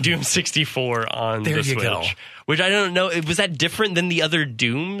re-releasing Doom 64 on There the you Switch, go. which I don't know. Was that different than the other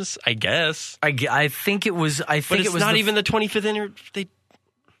Dooms? I guess, I think it was... I think but it's it was not even the 25th anniversary.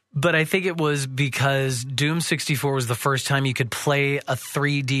 But I think it was because Doom 64 was the first time you could play a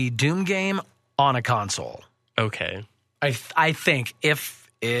 3D Doom game on a console. Okay, I think if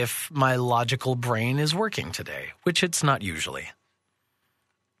my logical brain is working today, which it's not usually.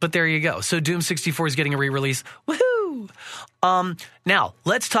 But there you go. So Doom 64 is getting a re-release. Woohoo! Now,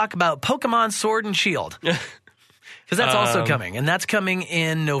 let's talk about Pokemon Sword and Shield. Because that's also coming, and that's coming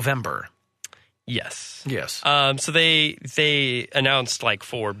in November. yes. Yes. So they announced like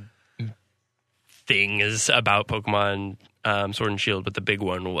 4 things about Pokemon Sword and Shield, but the big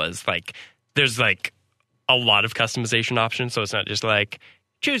one was like there's like a lot of customization options, so it's not just like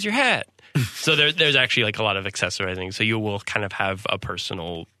choose your hat. So there's actually like a lot of accessorizing. So you will kind of have a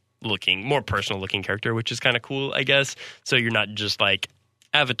more personal looking character, which is kind of cool, I guess. So you're not just like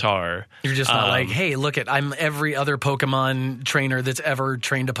Avatar. You're just not like, hey, look I'm every other Pokemon trainer that's ever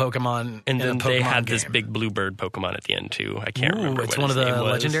trained a Pokemon. And in then a Pokemon they had game. this big bluebird Pokemon at the end too. I can't remember. It's what one of his the name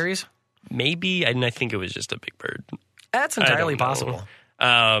was. legendaries. Maybe, and I think it was just a big bird. That's entirely possible.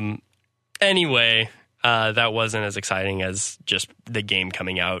 Anyway, that wasn't as exciting as just the game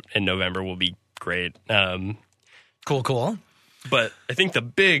coming out in November will be great. Cool. But I think the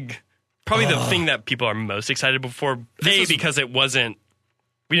thing that people are most excited for, because it wasn't,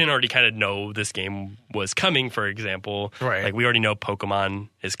 we didn't already kind of know this game was coming, for example. Right. Like, we already know Pokemon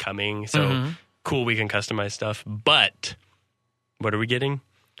is coming, so cool, we can customize stuff. But what are we getting?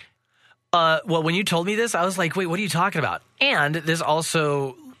 Well, when you told me this, I was like, wait, what are you talking about? And this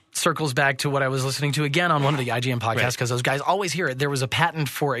also circles back to what I was listening to again on one of the IGN podcasts, because those guys always hear it. There was a patent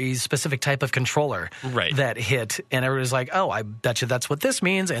for a specific type of controller that hit, and everybody's like, oh, I bet you that's what this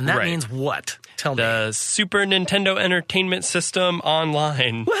means, and that means what? Tell me. The Super Nintendo Entertainment System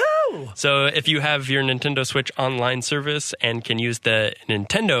Online. Woohoo! So if you have your Nintendo Switch Online service and can use the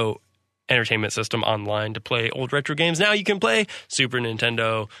Nintendo Entertainment System Online to play old retro games, now you can play Super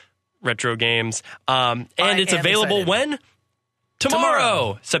Nintendo retro games. And it's available when?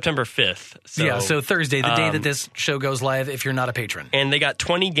 Tomorrow, September 5th. So Thursday, the day that this show goes live, if you're not a patron. And they got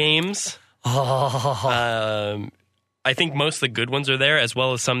 20 games. I think most of the good ones are there, as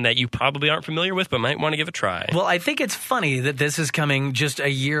well as some that you probably aren't familiar with, but might want to give a try. Well, I think it's funny that this is coming just a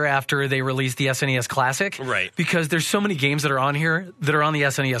year after they released the SNES Classic. Right. Because there's so many games that are on here that are on the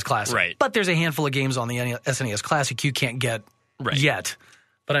SNES Classic. Right. But there's a handful of games on the SNES Classic you can't get yet.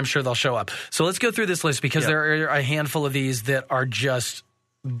 But I'm sure they'll show up. So let's go through this list, because there are a handful of these that are just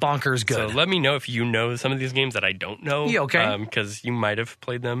bonkers good. So let me know if you know some of these games that I don't know. Yeah, okay. Because you might have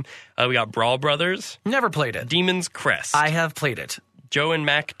played them. We got Brawl Brothers. Never played it. Demon's Crest. I have played it. Joe and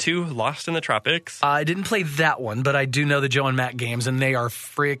Mac 2, Lost in the Tropics. I didn't play that one, but I do know the Joe and Mac games, and they are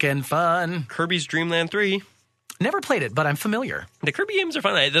freaking fun. Kirby's Dream Land 3. Never played it, but I'm familiar. The Kirby games are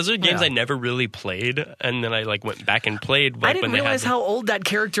fun. Those are games I never really played, and then I went back and played. I didn't realize how old that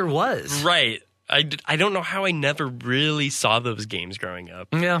character was. Right. I don't know how I never really saw those games growing up.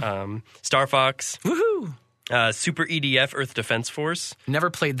 Yeah. Star Fox. Woohoo! Super EDF, Earth Defense Force.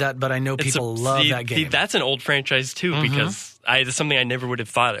 Never played that, but I know people love that game. That's an old franchise, too, because it's something I never would have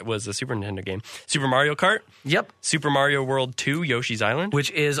thought it was a Super Nintendo game. Super Mario Kart. Yep. Super Mario World 2, Yoshi's Island.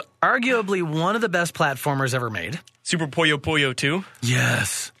 Which is arguably one of the best platformers ever made. Super Puyo Puyo 2.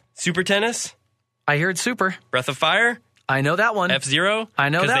 Yes. Super Tennis. I hear it's super. Breath of Fire. I know that one. F-Zero. I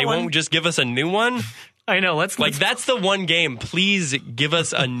know that one. Because they won't just give us a new one. I know. Let's that's the one game. Please give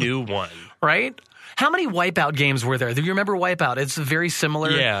us a new one. Right? How many Wipeout games were there? Do you remember Wipeout? It's very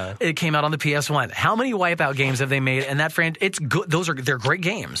similar. Yeah. It came out on the PS1. How many Wipeout games have they made? And that it's good. They're great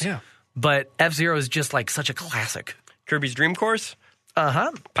games. Yeah. But F-Zero is just like such a classic. Kirby's Dream Course.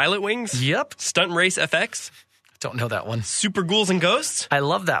 Uh-huh. Pilot Wings. Yep. Stunt Race FX. Don't know that one. Super Ghouls and Ghosts. I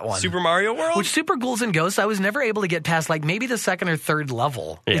love that one. Super Mario World. Which Super Ghouls and Ghosts, I was never able to get past maybe the second or third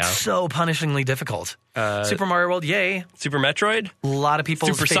level. Yeah. It's so punishingly difficult. Super Mario World, yay. Super Metroid. A lot of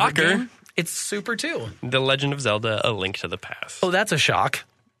people's Super favorite Soccer. game. It's super too. The Legend of Zelda: A Link to the Past. Oh, that's a shock.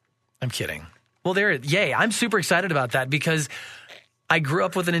 I'm kidding. Well, yay. I'm super excited about that because I grew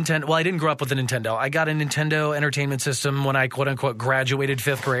up with a Nintendo. Well, I didn't grow up with a Nintendo. I got a Nintendo Entertainment System when I quote unquote graduated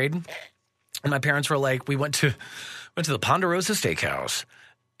 5th grade. And my parents were like, we went to the Ponderosa Steakhouse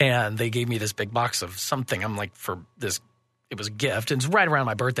and they gave me this big box of something. I'm like, for this, it was a gift. And it's right around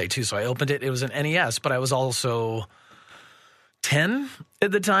my birthday too. So I opened it. It was an NES, but I was also 10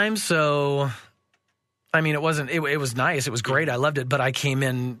 at the time. So, I mean, it was nice. It was great. I loved it. But I came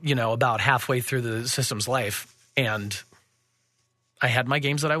in, about halfway through the system's life and I had my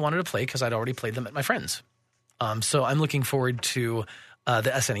games that I wanted to play because I'd already played them at my friends. So I'm looking forward to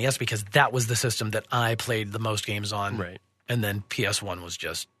the SNES because that was the system that I played the most games on. Right. And then PS1 was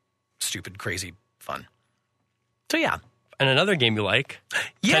just stupid, crazy fun. So, yeah. And another game you like,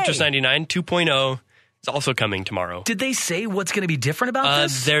 Yay! Tetris 99 2.0. It's also coming tomorrow. Did they say what's going to be different about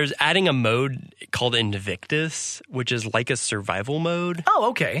this? There's adding a mode called Invictus, which is like a survival mode. Oh,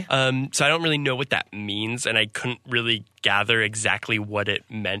 okay. So I don't really know what that means, and I couldn't really gather exactly what it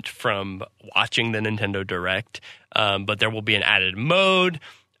meant from watching the Nintendo Direct. But there will be an added mode,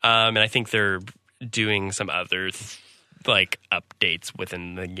 and I think they're doing some other updates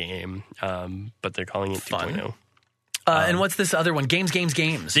within the game, but they're calling it 2.0. And what's this other one? Games.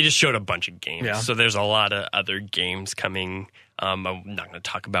 They just showed a bunch of games. Yeah. So there's a lot of other games coming. I'm not going to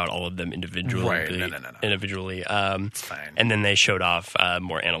talk about all of them individually. Right. No. Individually. It's fine. And then they showed off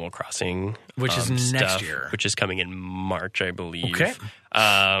more Animal Crossing. Which is next stuff, year. Which is coming in March, I believe. Okay.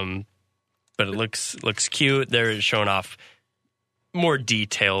 But it looks cute. They're showing off more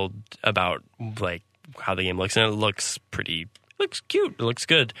detailed about how the game looks. And it looks cute. It looks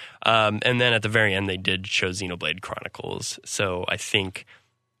good. And then at the very end, they did show Xenoblade Chronicles. So I think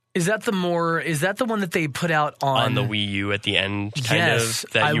Is that the one that they put out on the Wii U at the end? Yes,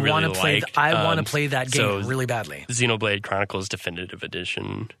 that I you really want to play. liked? I want to play that game so really badly. Xenoblade Chronicles Definitive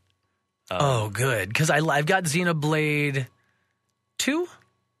Edition. Good, because I've got Xenoblade 2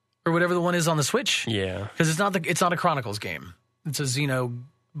 or whatever the one is on the Switch. Yeah, because it's not a Chronicles game. It's a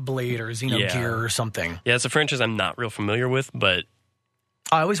Xenoblade or Xenogear or something. Yeah, it's a franchise I'm not real familiar with, but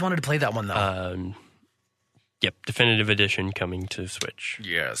I always wanted to play that one though. Yep, Definitive Edition coming to Switch.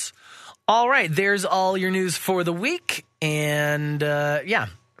 Yes. All right, there's all your news for the week, and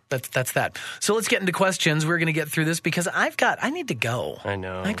that's that. So let's get into questions. We're going to get through this because I need to go. I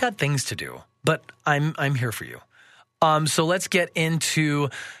know. I've got things to do, but I'm here for you. So let's get into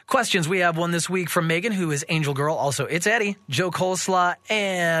questions. We have one this week from Megan, who is Angel Girl. Also, it's Eddie, Joe Coleslaw,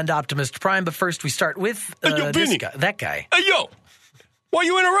 and Optimist Prime. But first, we start with that guy. Hey, yo! Why are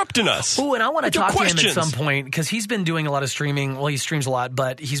you interrupting us? Oh, and I want to talk to him at some point because he's been doing a lot of streaming. Well, he streams a lot,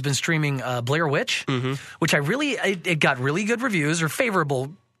 but he's been streaming Blair Witch, which it got really good reviews or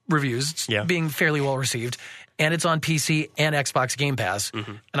favorable reviews, being fairly well received. And it's on PC and Xbox Game Pass.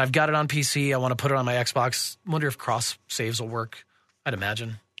 And I've got it on PC. I want to put it on my Xbox. Wonder if cross saves will work. I'd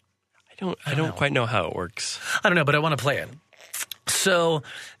imagine. I don't quite know how it works. I don't know, but I want to play it. So,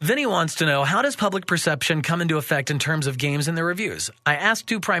 Vinny wants to know, how does public perception come into effect in terms of games and their reviews? I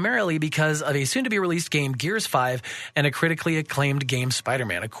asked you primarily because of a soon-to-be-released game, Gears 5, and a critically acclaimed game,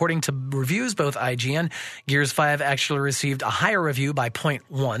 Spider-Man. According to reviews, both IGN, Gears 5 actually received a higher review by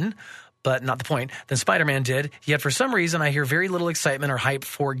 0.1, but not the point, than Spider-Man did. Yet for some reason, I hear very little excitement or hype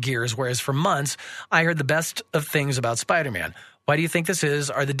for Gears, whereas for months, I heard the best of things about Spider-Man. Why do you think this is?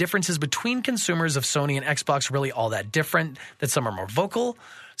 Are the differences between consumers of Sony and Xbox really all that different, that some are more vocal?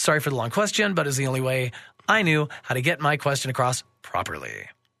 Sorry for the long question, but it's the only way I knew how to get my question across properly.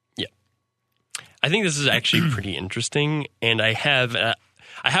 Yeah. I think this is actually pretty interesting, and I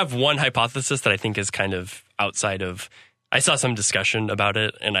have one hypothesis that I think is kind of outside of... I saw some discussion about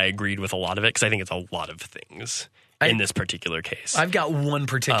it, and I agreed with a lot of it, because I think it's a lot of things in this particular case. I've got one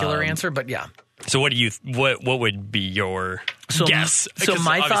particular answer, but yeah. So what would be your guess? So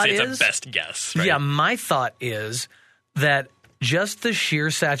my thought is, it's a best guess, right? Yeah, my thought is that just the sheer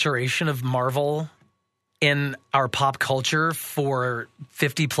saturation of Marvel in our pop culture for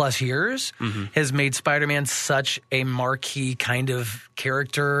 50 plus years has made Spider-Man such a marquee kind of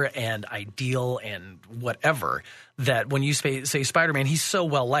character and ideal and whatever, that when you say Spider-Man, he's so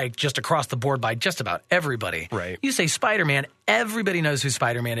well liked just across the board by just about everybody. Right. You say Spider-Man, everybody knows who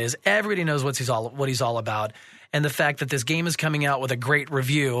Spider-Man is. Everybody knows what he's all about. And the fact that this game is coming out with a great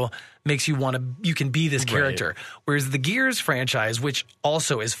review makes you you can be this character. Right. Whereas the Gears franchise, which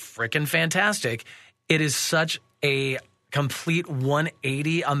also is freaking fantastic, it is such a complete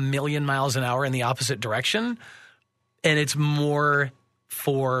 180, a million miles an hour in the opposite direction. And it's more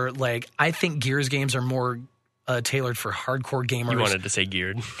for, I think Gears games are more tailored for hardcore gamers. You wanted to say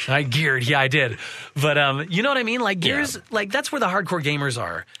geared. I geared, yeah, I did. But you know what I mean? Gears, that's where the hardcore gamers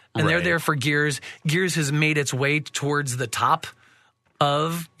are. And they're there for Gears. Gears has made its way towards the top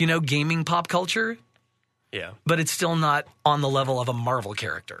of, gaming pop culture. Yeah. But it's still not on the level of a Marvel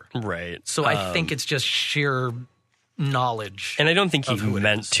character. Right. So I think it's just sheer knowledge. And I don't think he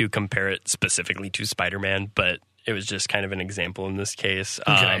meant to compare it specifically to Spider-Man, but it was just kind of an example in this case.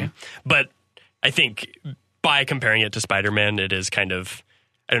 Okay. But I think by comparing it to Spider-Man, it is kind of,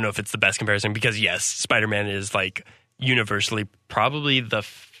 I don't know if it's the best comparison, because yes, Spider-Man is universally probably the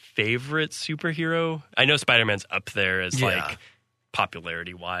favorite superhero. I know Spider-Man's up there as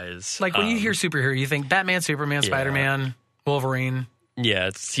popularity wise. When you hear superhero, you think Batman, Superman, Spider-Man, Wolverine. Yeah,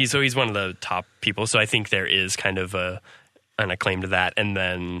 he's one of the top people. So I think there is kind of an acclaim to that. And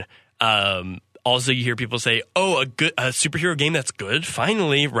then also you hear people say, "Oh, a superhero game that's good,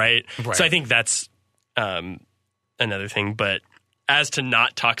 finally!" Right? So I think that's another thing. But as to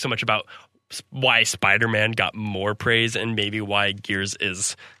not talk so much about why Spider-Man got more praise and maybe why Gears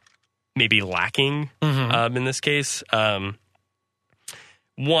is maybe lacking in this case.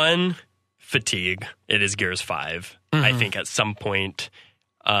 One, fatigue. It is Gears 5. I think at some point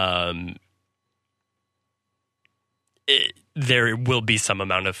there will be some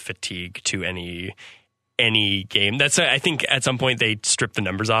amount of fatigue to any game. I think at some point they stripped the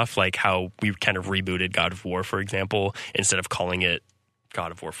numbers off, like how we kind of rebooted God of War, for example, instead of calling it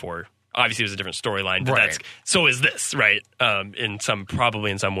God of War 4. Obviously, it was a different storyline, but so is this, right? Probably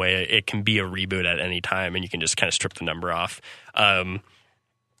in some way, it can be a reboot at any time, and you can just kind of strip the number off.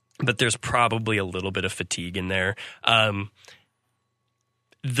 But there's probably a little bit of fatigue in there. The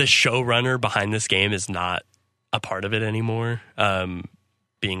showrunner behind this game is not a part of it anymore,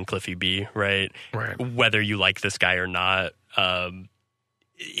 being Cliffy B, right? Right. Whether you like this guy or not,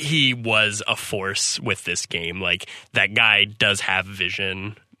 he was a force with this game. Like, that guy does have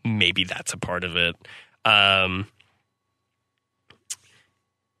vision. Maybe that's a part of it. And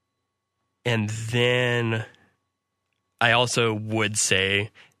then I also would say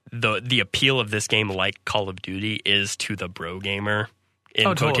the appeal of this game, like Call of Duty, is to the bro gamer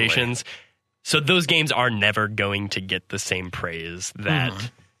in quotations. Totally. So those games are never going to get the same praise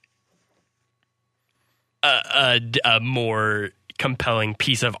that a more compelling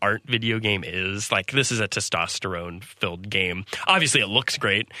piece of art video game is. Like, this is a testosterone-filled game. Obviously, it looks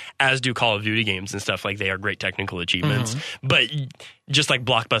great, as do Call of Duty games and stuff. Like, they are great technical achievements. But just like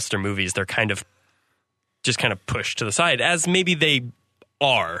blockbuster movies, they're kind of pushed to the side, as maybe they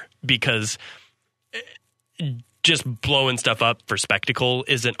are, because just blowing stuff up for spectacle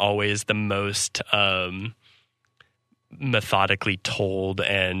isn't always the most methodically told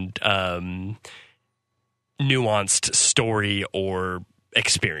and nuanced story or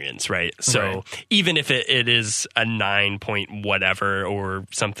experience, right? So even if it is a 9 point whatever or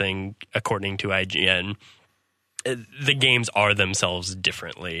something according to IGN, the games are themselves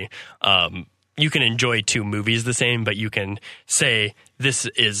differently. You can enjoy two movies the same, but you can say this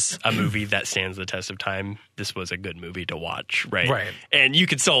is a movie that stands the test of time. This was a good movie to watch, right? Right. And you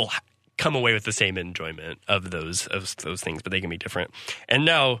could still come away with the same enjoyment of those things, but they can be different. And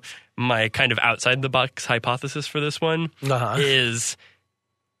now my kind of outside the box hypothesis for this one is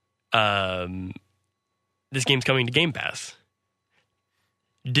this game's coming to Game Pass.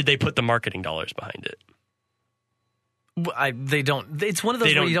 Did they put the marketing dollars behind it? They don't. It's one of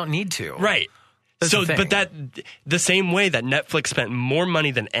those where you don't need to. Right. That's So, but that the same way that Netflix spent more money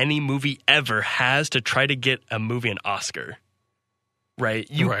than any movie ever has to try to get a movie an Oscar, right?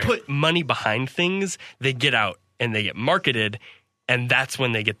 You put money behind things, they get out and they get marketed, and that's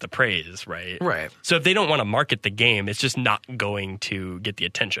when they get the praise, right? Right. So if they don't want to market the game, it's just not going to get the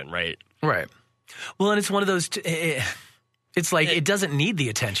attention, right? Right. Well, and it's one of those. It's like it doesn't need the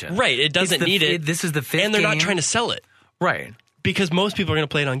attention, right? It doesn't need it. This is the fifth, and they're game. not trying to sell it, right? Because most people are going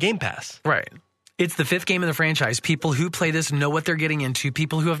to play it on Game Pass, right? It's the fifth game in the franchise. People who play this know what they're getting into.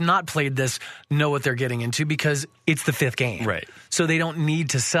 People who have not played this know what they're getting into because it's the fifth game. Right. So they don't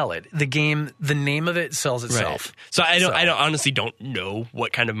need to sell it. The game, the name of it sells itself. Right. So I honestly don't know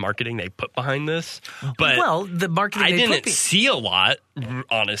what kind of marketing they put behind this. But the marketing I didn't see a lot,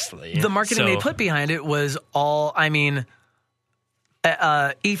 honestly. The marketing they put behind it was all,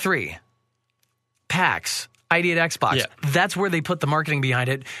 E3, PAX, ID at Xbox. Yeah. That's where they put the marketing behind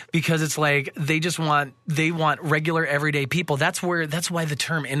it because it's like they want regular everyday people. That's why the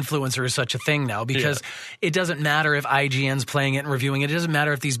term influencer is such a thing now because it doesn't matter if IGN's playing it and reviewing it. It doesn't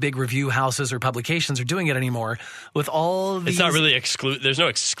matter if these big review houses or publications are doing it anymore. With all these, it's not really there's no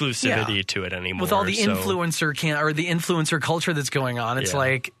exclusivity to it anymore. With all the influencer culture that's going on, it's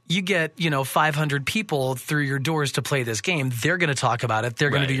like you get 500 people through your doors to play this game. They're going to talk about it. They're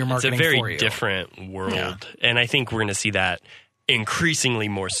going to do your marketing for you. It's a very different world. Yeah. And I think we're going to see that increasingly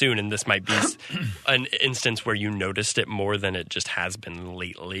more soon. And this might be an instance where you noticed it more than it just has been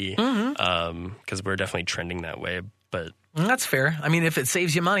lately. Because we're definitely trending that way. But that's fair. I mean, if it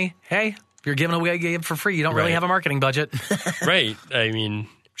saves you money, hey, if you're giving away a game for free, you don't really have a marketing budget. Right. I mean,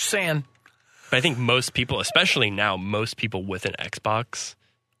 just saying. But I think most people, especially now, most people with an Xbox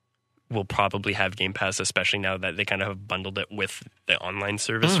will probably have Game Pass, especially now that they kind of have bundled it with the online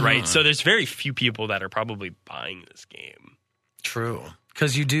service, right? So there's very few people that are probably buying this game. True.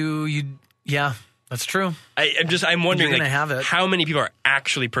 Because yeah, that's true. I'm wondering how many people are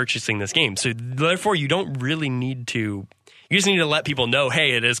actually purchasing this game. So therefore, you don't really need to, you just need to let people know,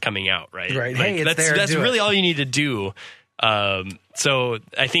 hey, it is coming out, right? Right. Like, hey, it's that's really all you need to do. So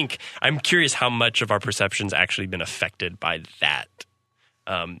I think I'm curious how much of our perception's actually been affected by that.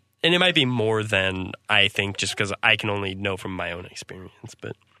 And it might be more than I think just because I can only know from my own experience.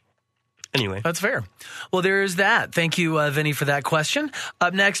 But anyway. That's fair. Well, there's that. Thank you, Vinny, for that question.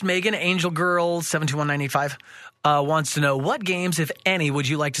 Up next, Megan, Angel Girl 721985, wants to know what games, if any, would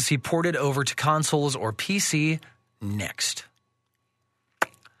you like to see ported over to consoles or PC next?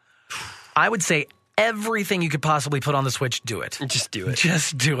 I would say everything you could possibly put on the Switch, do it. Just do it.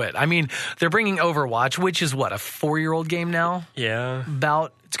 Just do it. I mean, they're bringing Overwatch, which is what, a 4-year-old game now? Yeah.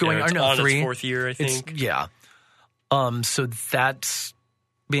 It's going it's on 3. Its 4th year, I think. So that's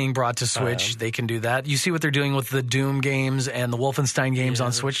being brought to Switch. They can do that. You see what they're doing with the Doom games and the Wolfenstein games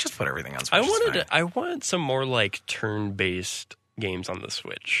on Switch. Just put everything on Switch. I wanted some more like turn-based games on the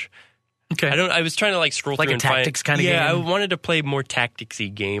Switch. Okay. I was trying to scroll through and find tactics kind of game. Yeah, I wanted to play more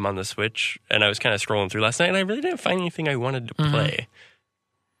tacticsy game on the Switch, and I was kind of scrolling through last night, and I really didn't find anything I wanted to play.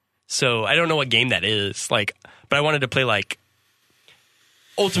 So I don't know what game that is. But I wanted to play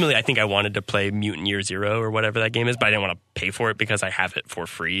ultimately, I think I wanted to play Mutant Year Zero or whatever that game is, but I didn't want to pay for it because I have it for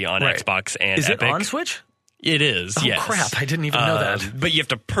free on Xbox and Is Epic. It on Switch? It is, oh, yes. Crap, I didn't even know that. But you have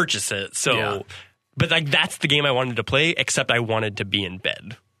to purchase it. So, but like that's the game I wanted to play, except I wanted to be in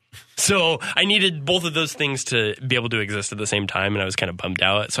bed. So I needed both of those things to be able to exist at the same time, and I was kind of bummed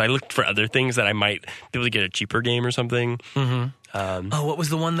out. So I looked for other things that I might be able to get a cheaper game or something. What was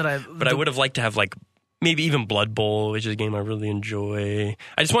the one that I... But I would have liked to have like maybe even Blood Bowl, which is a game I really enjoy.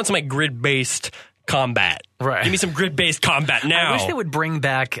 I just want some like grid-based combat. Right. Give me some grid-based combat now. I wish they would bring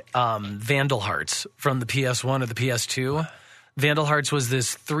back Vandal Hearts from the PS1 or the PS2. Vandal Hearts was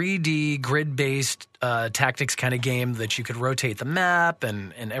this 3D grid-based tactics kind of game that you could rotate the map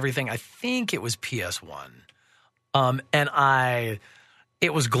and everything. I think it was PS1.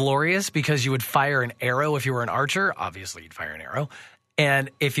 It was glorious because you would fire an arrow if you were an archer. Obviously, you'd fire an arrow.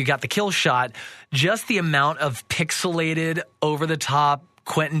 And if you got the kill shot, just the amount of pixelated, over-the-top,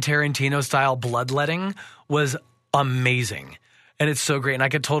 Quentin Tarantino-style bloodletting was amazing. And it's so great. And I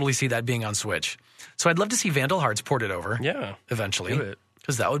could totally see that being on Switch. So I'd love to see Vandal Hearts ported over. Yeah. Eventually. Do it.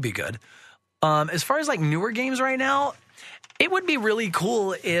 Because that would be good. As far as like newer games right now, it would be really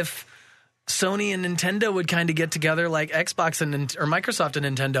cool if Sony and Nintendo would kind of get together like Xbox or Microsoft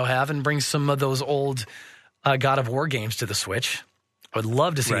and Nintendo have and bring some of those old God of War games to the Switch. I would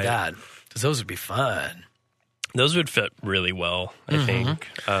love to see that because those would be fun. Those would fit really well, I think,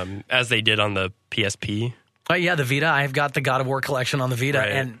 as they did on the PSP. Yeah, the Vita. I've got the God of War collection on the Vita,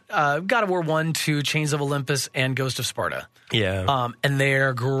 and God of War 1, 2, Chains of Olympus, and Ghost of Sparta. Yeah. And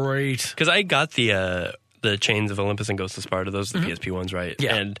they're great. Because I got the Chains of Olympus and Ghost of Sparta. Those are the PSP ones, right?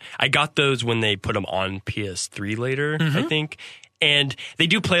 Yeah. And I got those when they put them on PS3 later, I think. And they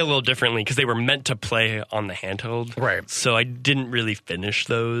do play a little differently because they were meant to play on the handheld. Right. So I didn't really finish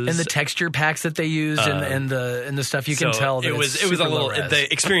those. And the texture packs that they used and the stuff, you can tell that it was a little, the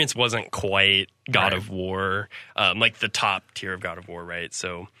experience wasn't quite God of War, like the top tier of God of War, right?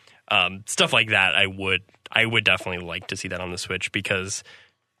 So stuff like that, I would definitely like to see that on the Switch because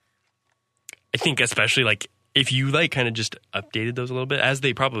I think especially like if you like kind of just updated those a little bit, as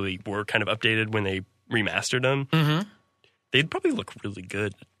they probably were kind of updated when they remastered them, they'd probably look really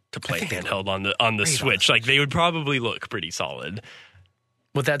good to play handheld on the Switch. Like they would probably look pretty solid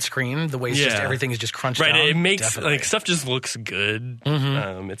with that screen. The way just everything is just crunched down. Right, it makes like stuff just looks good.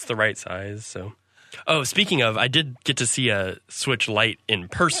 It's the right size. So, speaking of, I did get to see a Switch Lite in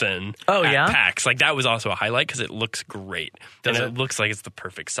person. At PAX. Like that was also a highlight because it looks great it looks like it's the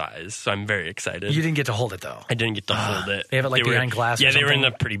perfect size. So I'm very excited. You didn't get to hold it though. I didn't get to hold it. They have it like behind glass. Yeah, they were in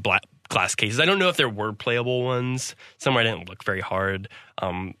the pretty black glass cases. I don't know if there were playable ones. Somewhere I didn't look very hard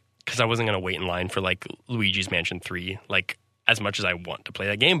because I wasn't going to wait in line for like Luigi's Mansion 3 like as much as I want to play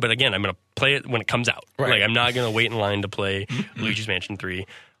that game. But again, I'm going to play it when it comes out. Right. Like I'm not going to wait in line to play Luigi's Mansion 3.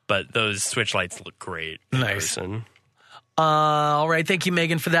 But those Switch Lites look great in person. All right. Thank you,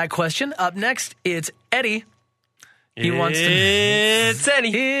 Megan, for that question. Up next, it's Eddie. It's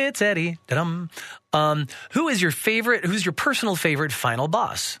Eddie. It's Eddie. Ta-dum. Who's your personal favorite final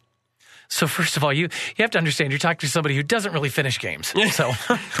boss? So first of all, you have to understand, you're talking to somebody who doesn't really finish games. So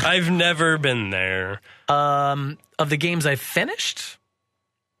I've never been there. Of the games I've finished,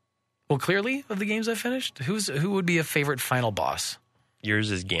 well, clearly of the games I've finished, who would be a favorite final boss?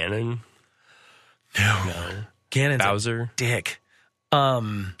 Yours is Ganon? No. Ganon's Bowser? A dick.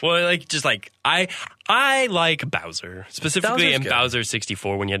 Well, like just like I like Bowser specifically in Bowser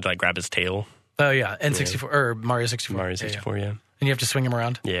 64 when you had to like grab his tail. Oh yeah, N64 or Mario 64. Mario 64, yeah. And you have to swing him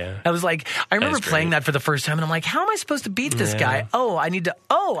around. Yeah. I was like, I remember playing that for the first time, and I'm like, how am I supposed to beat this guy? I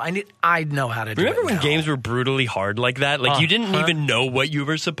know how to do it. Remember when games were brutally hard like that? Like you didn't even know what you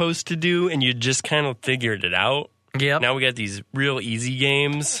were supposed to do, and you just kind of figured it out. Yeah. Now we got these real easy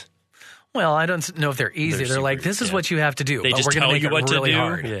games. Well, I don't know if they're easy. They're like, this is what you have to do. They just we're tell make you it what really to do.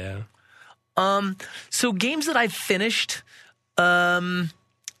 Hard. Yeah. So games that I've finished, I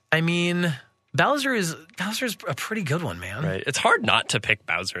mean, Bowser's a pretty good one, man. Right. It's hard not to pick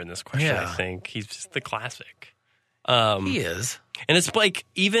Bowser in this question, I think. He's just the classic. He is. And it's like,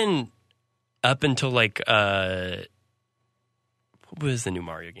 even up until like, what was the new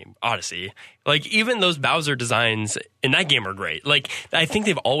Mario game? Odyssey. Like, even those Bowser designs in that game are great. Like, I think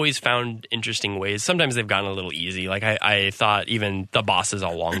they've always found interesting ways. Sometimes they've gotten a little easy. Like, I thought even the bosses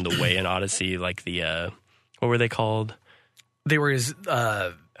along the way in Odyssey, like the, what were they called? They were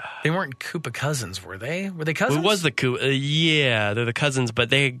they weren't Koopa cousins, were they? Were they cousins? Well, it was the Koopa. Yeah, they're the cousins, but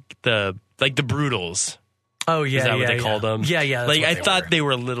the Broodals. Oh yeah, is that what they called them? Yeah, yeah. Like I thought they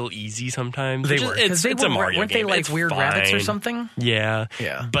were a little easy sometimes. They were. It's a Mario weren't game. They like it's weird fine. rabbits or something? Yeah,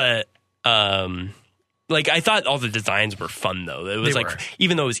 yeah. But Like, I thought all the designs were fun, though. It was They like, were.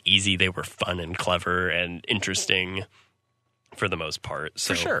 even though it was easy, they were fun and clever and interesting for the most part.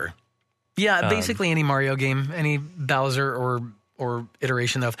 So, For sure. Yeah, basically any Mario game, any Bowser or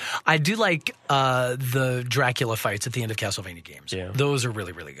iteration of. I do like the Dracula fights at the end of Castlevania games. Yeah. Those are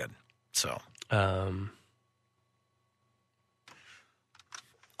really, really good. So.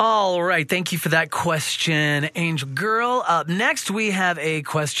 All right. Thank you for that question, Angel Girl. Up next, we have a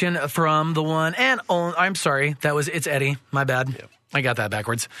question from the one and only. I'm sorry. It's Eddie. My bad. Yep. I got that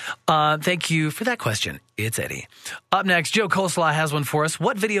backwards. Thank you for that question. It's Eddie. Up next, Joe Coleslaw has one for us.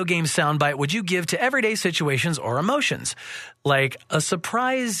 What video game soundbite would you give to everyday situations or emotions? Like a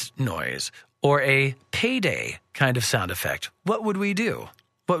surprise noise or a payday kind of sound effect. What would we do?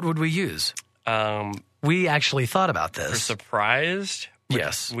 What would we use? We actually thought about We're this. surprised.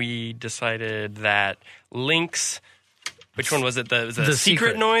 Yes. We decided that Link's, which one was it? The The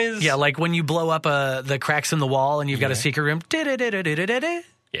secret noise? Yeah, like when you blow up the cracks in the wall and you've got a secret room.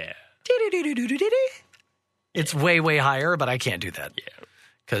 Yeah. It's way, way higher, but I can't do that. Yeah.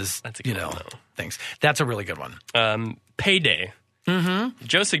 Because, That's a good one, though. things. That's a really good one. Payday. Mm-hmm.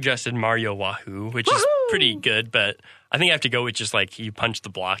 Joe suggested Mario Wahoo, which is pretty good, but I think I have to go with just like you punch the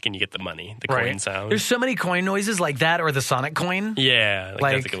block and you get the money, the coin sound. There's so many coin noises like that or the Sonic coin. Yeah,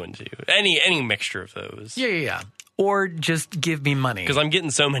 Like- that's a good one too. Any mixture of those. Yeah. Or just give me money. Because I'm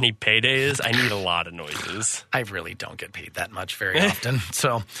getting so many paydays, I need a lot of noises. I really don't get paid that much very often.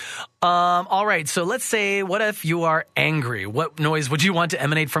 So, all right. So let's say, what if you are angry? What noise would you want to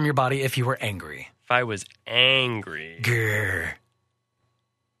emanate from your body if you were angry? If I was angry, Grr.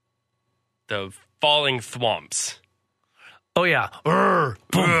 the falling thwomps. Oh yeah.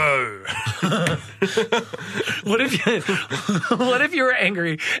 What if you were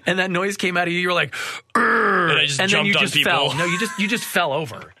angry and that noise came out of you? You were like, And I just and then jumped you on just people. fell. No, you just fell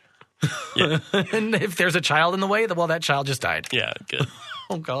over. Yeah. And if there's a child in the way, well, that child just died. Yeah, good.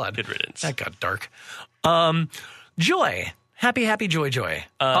 Oh God, Good riddance. that got dark. Joy, happy, joy.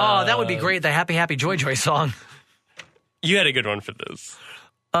 Oh, that would be great. The happy, joy song. You had a good one for this.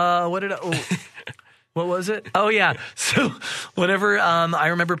 What was it? Oh, yeah. So whenever I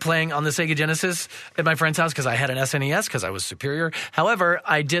remember playing on the Sega Genesis at my friend's house because I had an SNES because I was superior. However,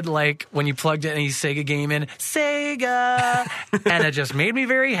 I did like when you plugged any Sega game in, Sega, and it just made me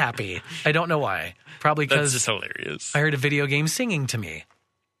very happy. I don't know why. Probably That's because just hilarious. I heard a video game singing to me.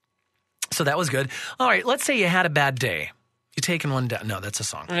 So that was good. All right, let's say you had a bad day. You taken one down. No, that's a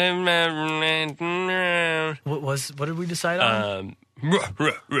song. What did we decide on?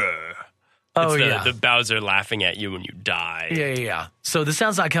 Oh, It's yeah. the Bowser laughing at you when you die. Yeah. So the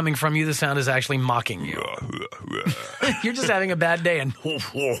sound's not coming from you. The sound is actually mocking you. You're just having a bad day and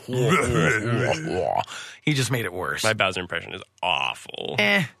he just made it worse. My Bowser impression is awful.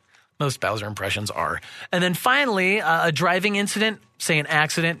 Most Bowser impressions are. And then finally, a driving incident, say an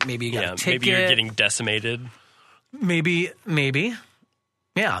accident. Maybe you got Yeah, a ticket. maybe you're getting decimated. Maybe.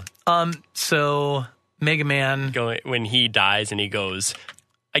 Yeah. So Mega Man. When he dies and he goes,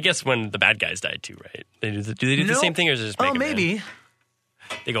 I guess when the bad guys died too, right? Do they do the Nope. same thing or is it just Mega Man? Maybe.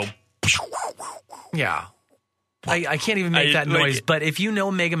 They go, Yeah. I can't even make that like- noise, but if you know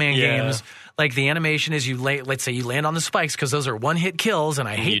Mega Man Yeah. games, like the animation is let's say you land on the spikes because those are one-hit kills, and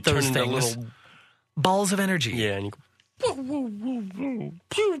I you hate turn those into things. little, Balls of energy. yeah, and you go,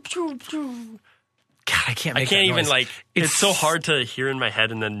 God, I can't make I can't that even noise. like, it's so hard to hear in my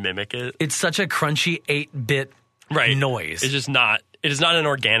head and then mimic it. It's such a crunchy 8-bit Right. noise. It's just not, it is not an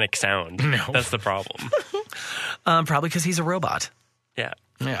organic sound. No. That's the problem. Probably because he's a robot. Yeah.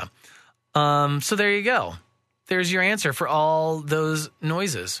 Yeah. So there you go. There's your answer for all those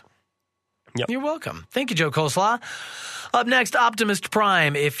noises. Yep. You're welcome. Thank you, Joe Coleslaw. Up next, Optimist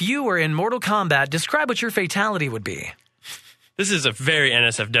Prime. If you were in Mortal Kombat, describe what your fatality would be. This is a very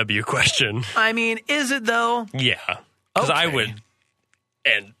NSFW question. I mean, is it though? Yeah. Because I Okay. would,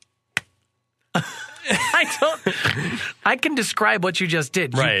 and I can describe what you just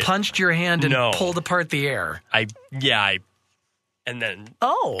did. Right. You punched your hand and No. pulled apart the air. and then,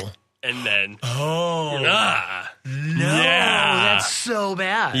 Oh. No. Yeah. That's so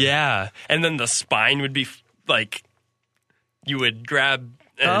bad. yeah. And then the spine would be like, you would grab,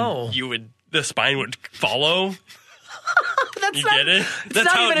 and the spine would follow. That's You not, get it? It's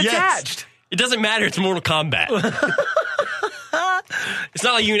not even attached. It doesn't matter. It's Mortal Kombat. It's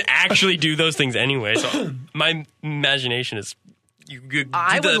not like you can actually do those things anyway. So my imagination is, you do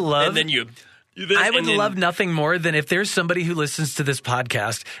I would love- and then you do this. I would and then- love nothing more than if there's somebody who listens to this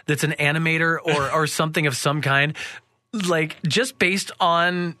podcast that's an animator or something of some kind, like just based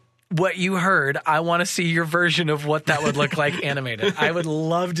on what you heard, I want to see your version of what that would look like animated. I would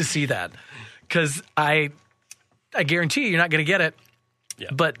love to see that because I guarantee you're not going to get it. Yeah.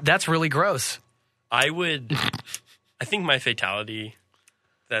 But that's really gross. I think my fatality,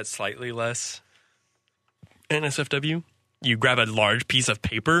 that's slightly less NSFW. You grab a large piece of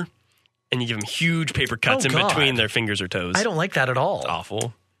paper and you give them huge paper cuts in between their fingers or toes. I don't like that at all. It's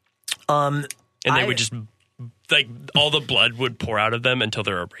awful. And they would just, like, all the blood would pour out of them until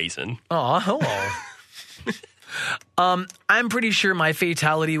they're a raisin. Oh, hello. I'm pretty sure my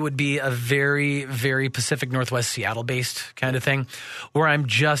fatality would be a very, very Pacific Northwest Seattle-based kind of thing, where I'm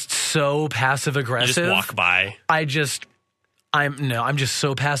just so passive-aggressive. You just walk by. I'm just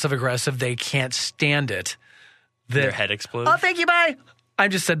so passive-aggressive, they can't stand it. Their head explodes. Oh, thank you, bye. I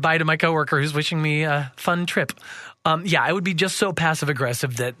just said bye to my coworker who's wishing me a fun trip. Yeah, I would be just so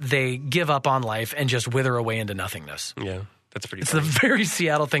passive-aggressive that they give up on life and just wither away into nothingness. Yeah, that's pretty It's funny. a very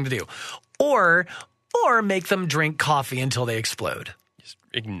Seattle thing to do. Or make them drink coffee until they explode. Just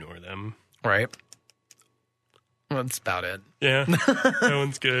ignore them. Right? Well, that's about it. Yeah, that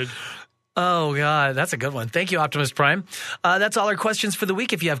one's good. Oh, God, that's a good one. Thank you, Optimus Prime. That's all our questions for the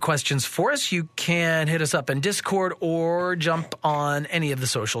week. If you have questions for us, you can hit us up in Discord or jump on any of the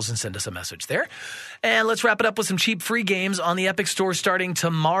socials and send us a message there. And let's wrap it up with some cheap free games on the Epic Store starting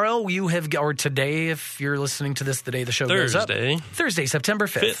tomorrow. Or today, if you're listening to this the day the show goes up. Thursday, September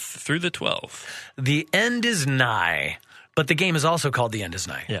 5th. Through the 12th. The End is Nigh. But the game is also called The End is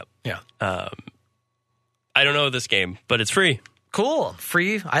Nigh. Yep. Yeah. I don't know this game, but it's free. Cool.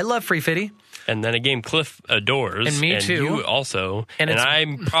 Free. I love Free Fitty. And then a game Cliff adores. And me too. You also. And I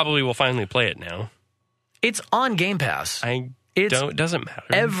probably will finally play it now. It's on Game Pass. It doesn't matter.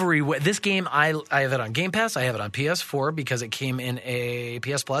 Everywhere. This game, I have it on Game Pass. I have it on PS4 because it came in a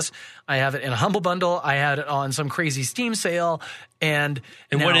PS Plus. I have it in a Humble Bundle. I had it on some crazy Steam sale. And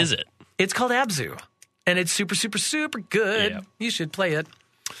now, what is it? It's called Abzu. And it's super, super, super good. Yeah. You should play it.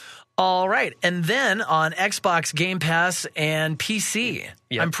 All right. And then on Xbox, Game Pass, and PC.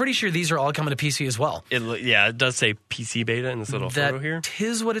 Yep. I'm pretty sure these are all coming to PC as well. It does say PC beta in this little photo here. That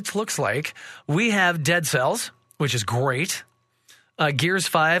is what it looks like. We have Dead Cells, which is great. Gears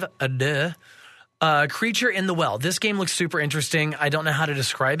 5, Creature in the Well. This game looks super interesting. I don't know how to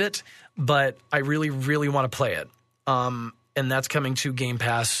describe it, but I really, really want to play it. And that's coming to Game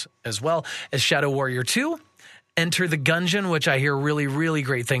Pass as well as Shadow Warrior 2. Enter the Gungeon, which I hear really, really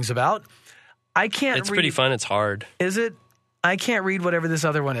great things about. It's pretty fun. It's hard. Is it? I can't read whatever this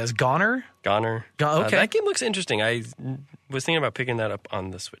other one is. Goner? Okay. That game looks interesting. I was thinking about picking that up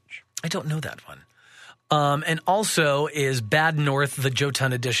on the Switch. I don't know that one. And also is Bad North, the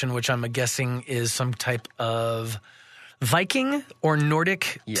Jotun edition, which I'm guessing is some type of Viking or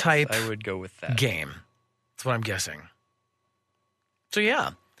Nordic type I would go with that game. That's what I'm guessing. So, yeah.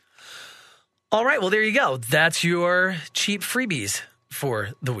 All right. Well, there you go. That's your cheap freebies for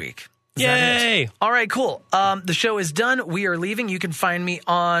the week. Yay! All right, cool. The show is done. We are leaving. You can find me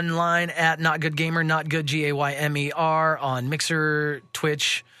online at NotGoodGamer, NotGood, G-A-Y-M-E-R, on Mixer,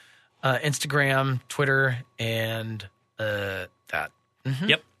 Twitch, Instagram, Twitter, and that. Mm-hmm.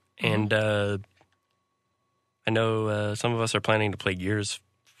 Yep. And I know some of us are planning to play Gears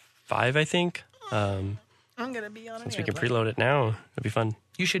 5, I think. I'm going to be on it. Since we can preload it now, it'll be fun.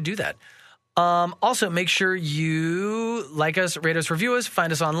 You should do that. Also, make sure you like us, rate us, review us,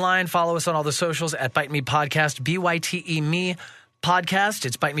 find us online, follow us on all the socials at Bite Me Podcast, B-Y-T-E Me Podcast.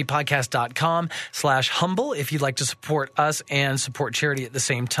 It's bitemepodcast.com/humble if you'd like to support us and support charity at the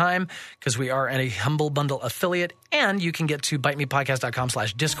same time, because we are a Humble Bundle affiliate. And you can get to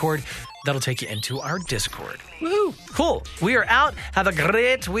bitemepodcast.com/Discord. That'll take you into our Discord. Woohoo! Cool. We are out. Have a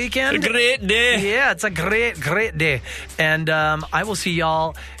great weekend. A great day. Yeah, it's a great, great day. And I will see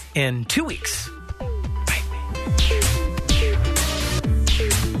y'all in 2 weeks.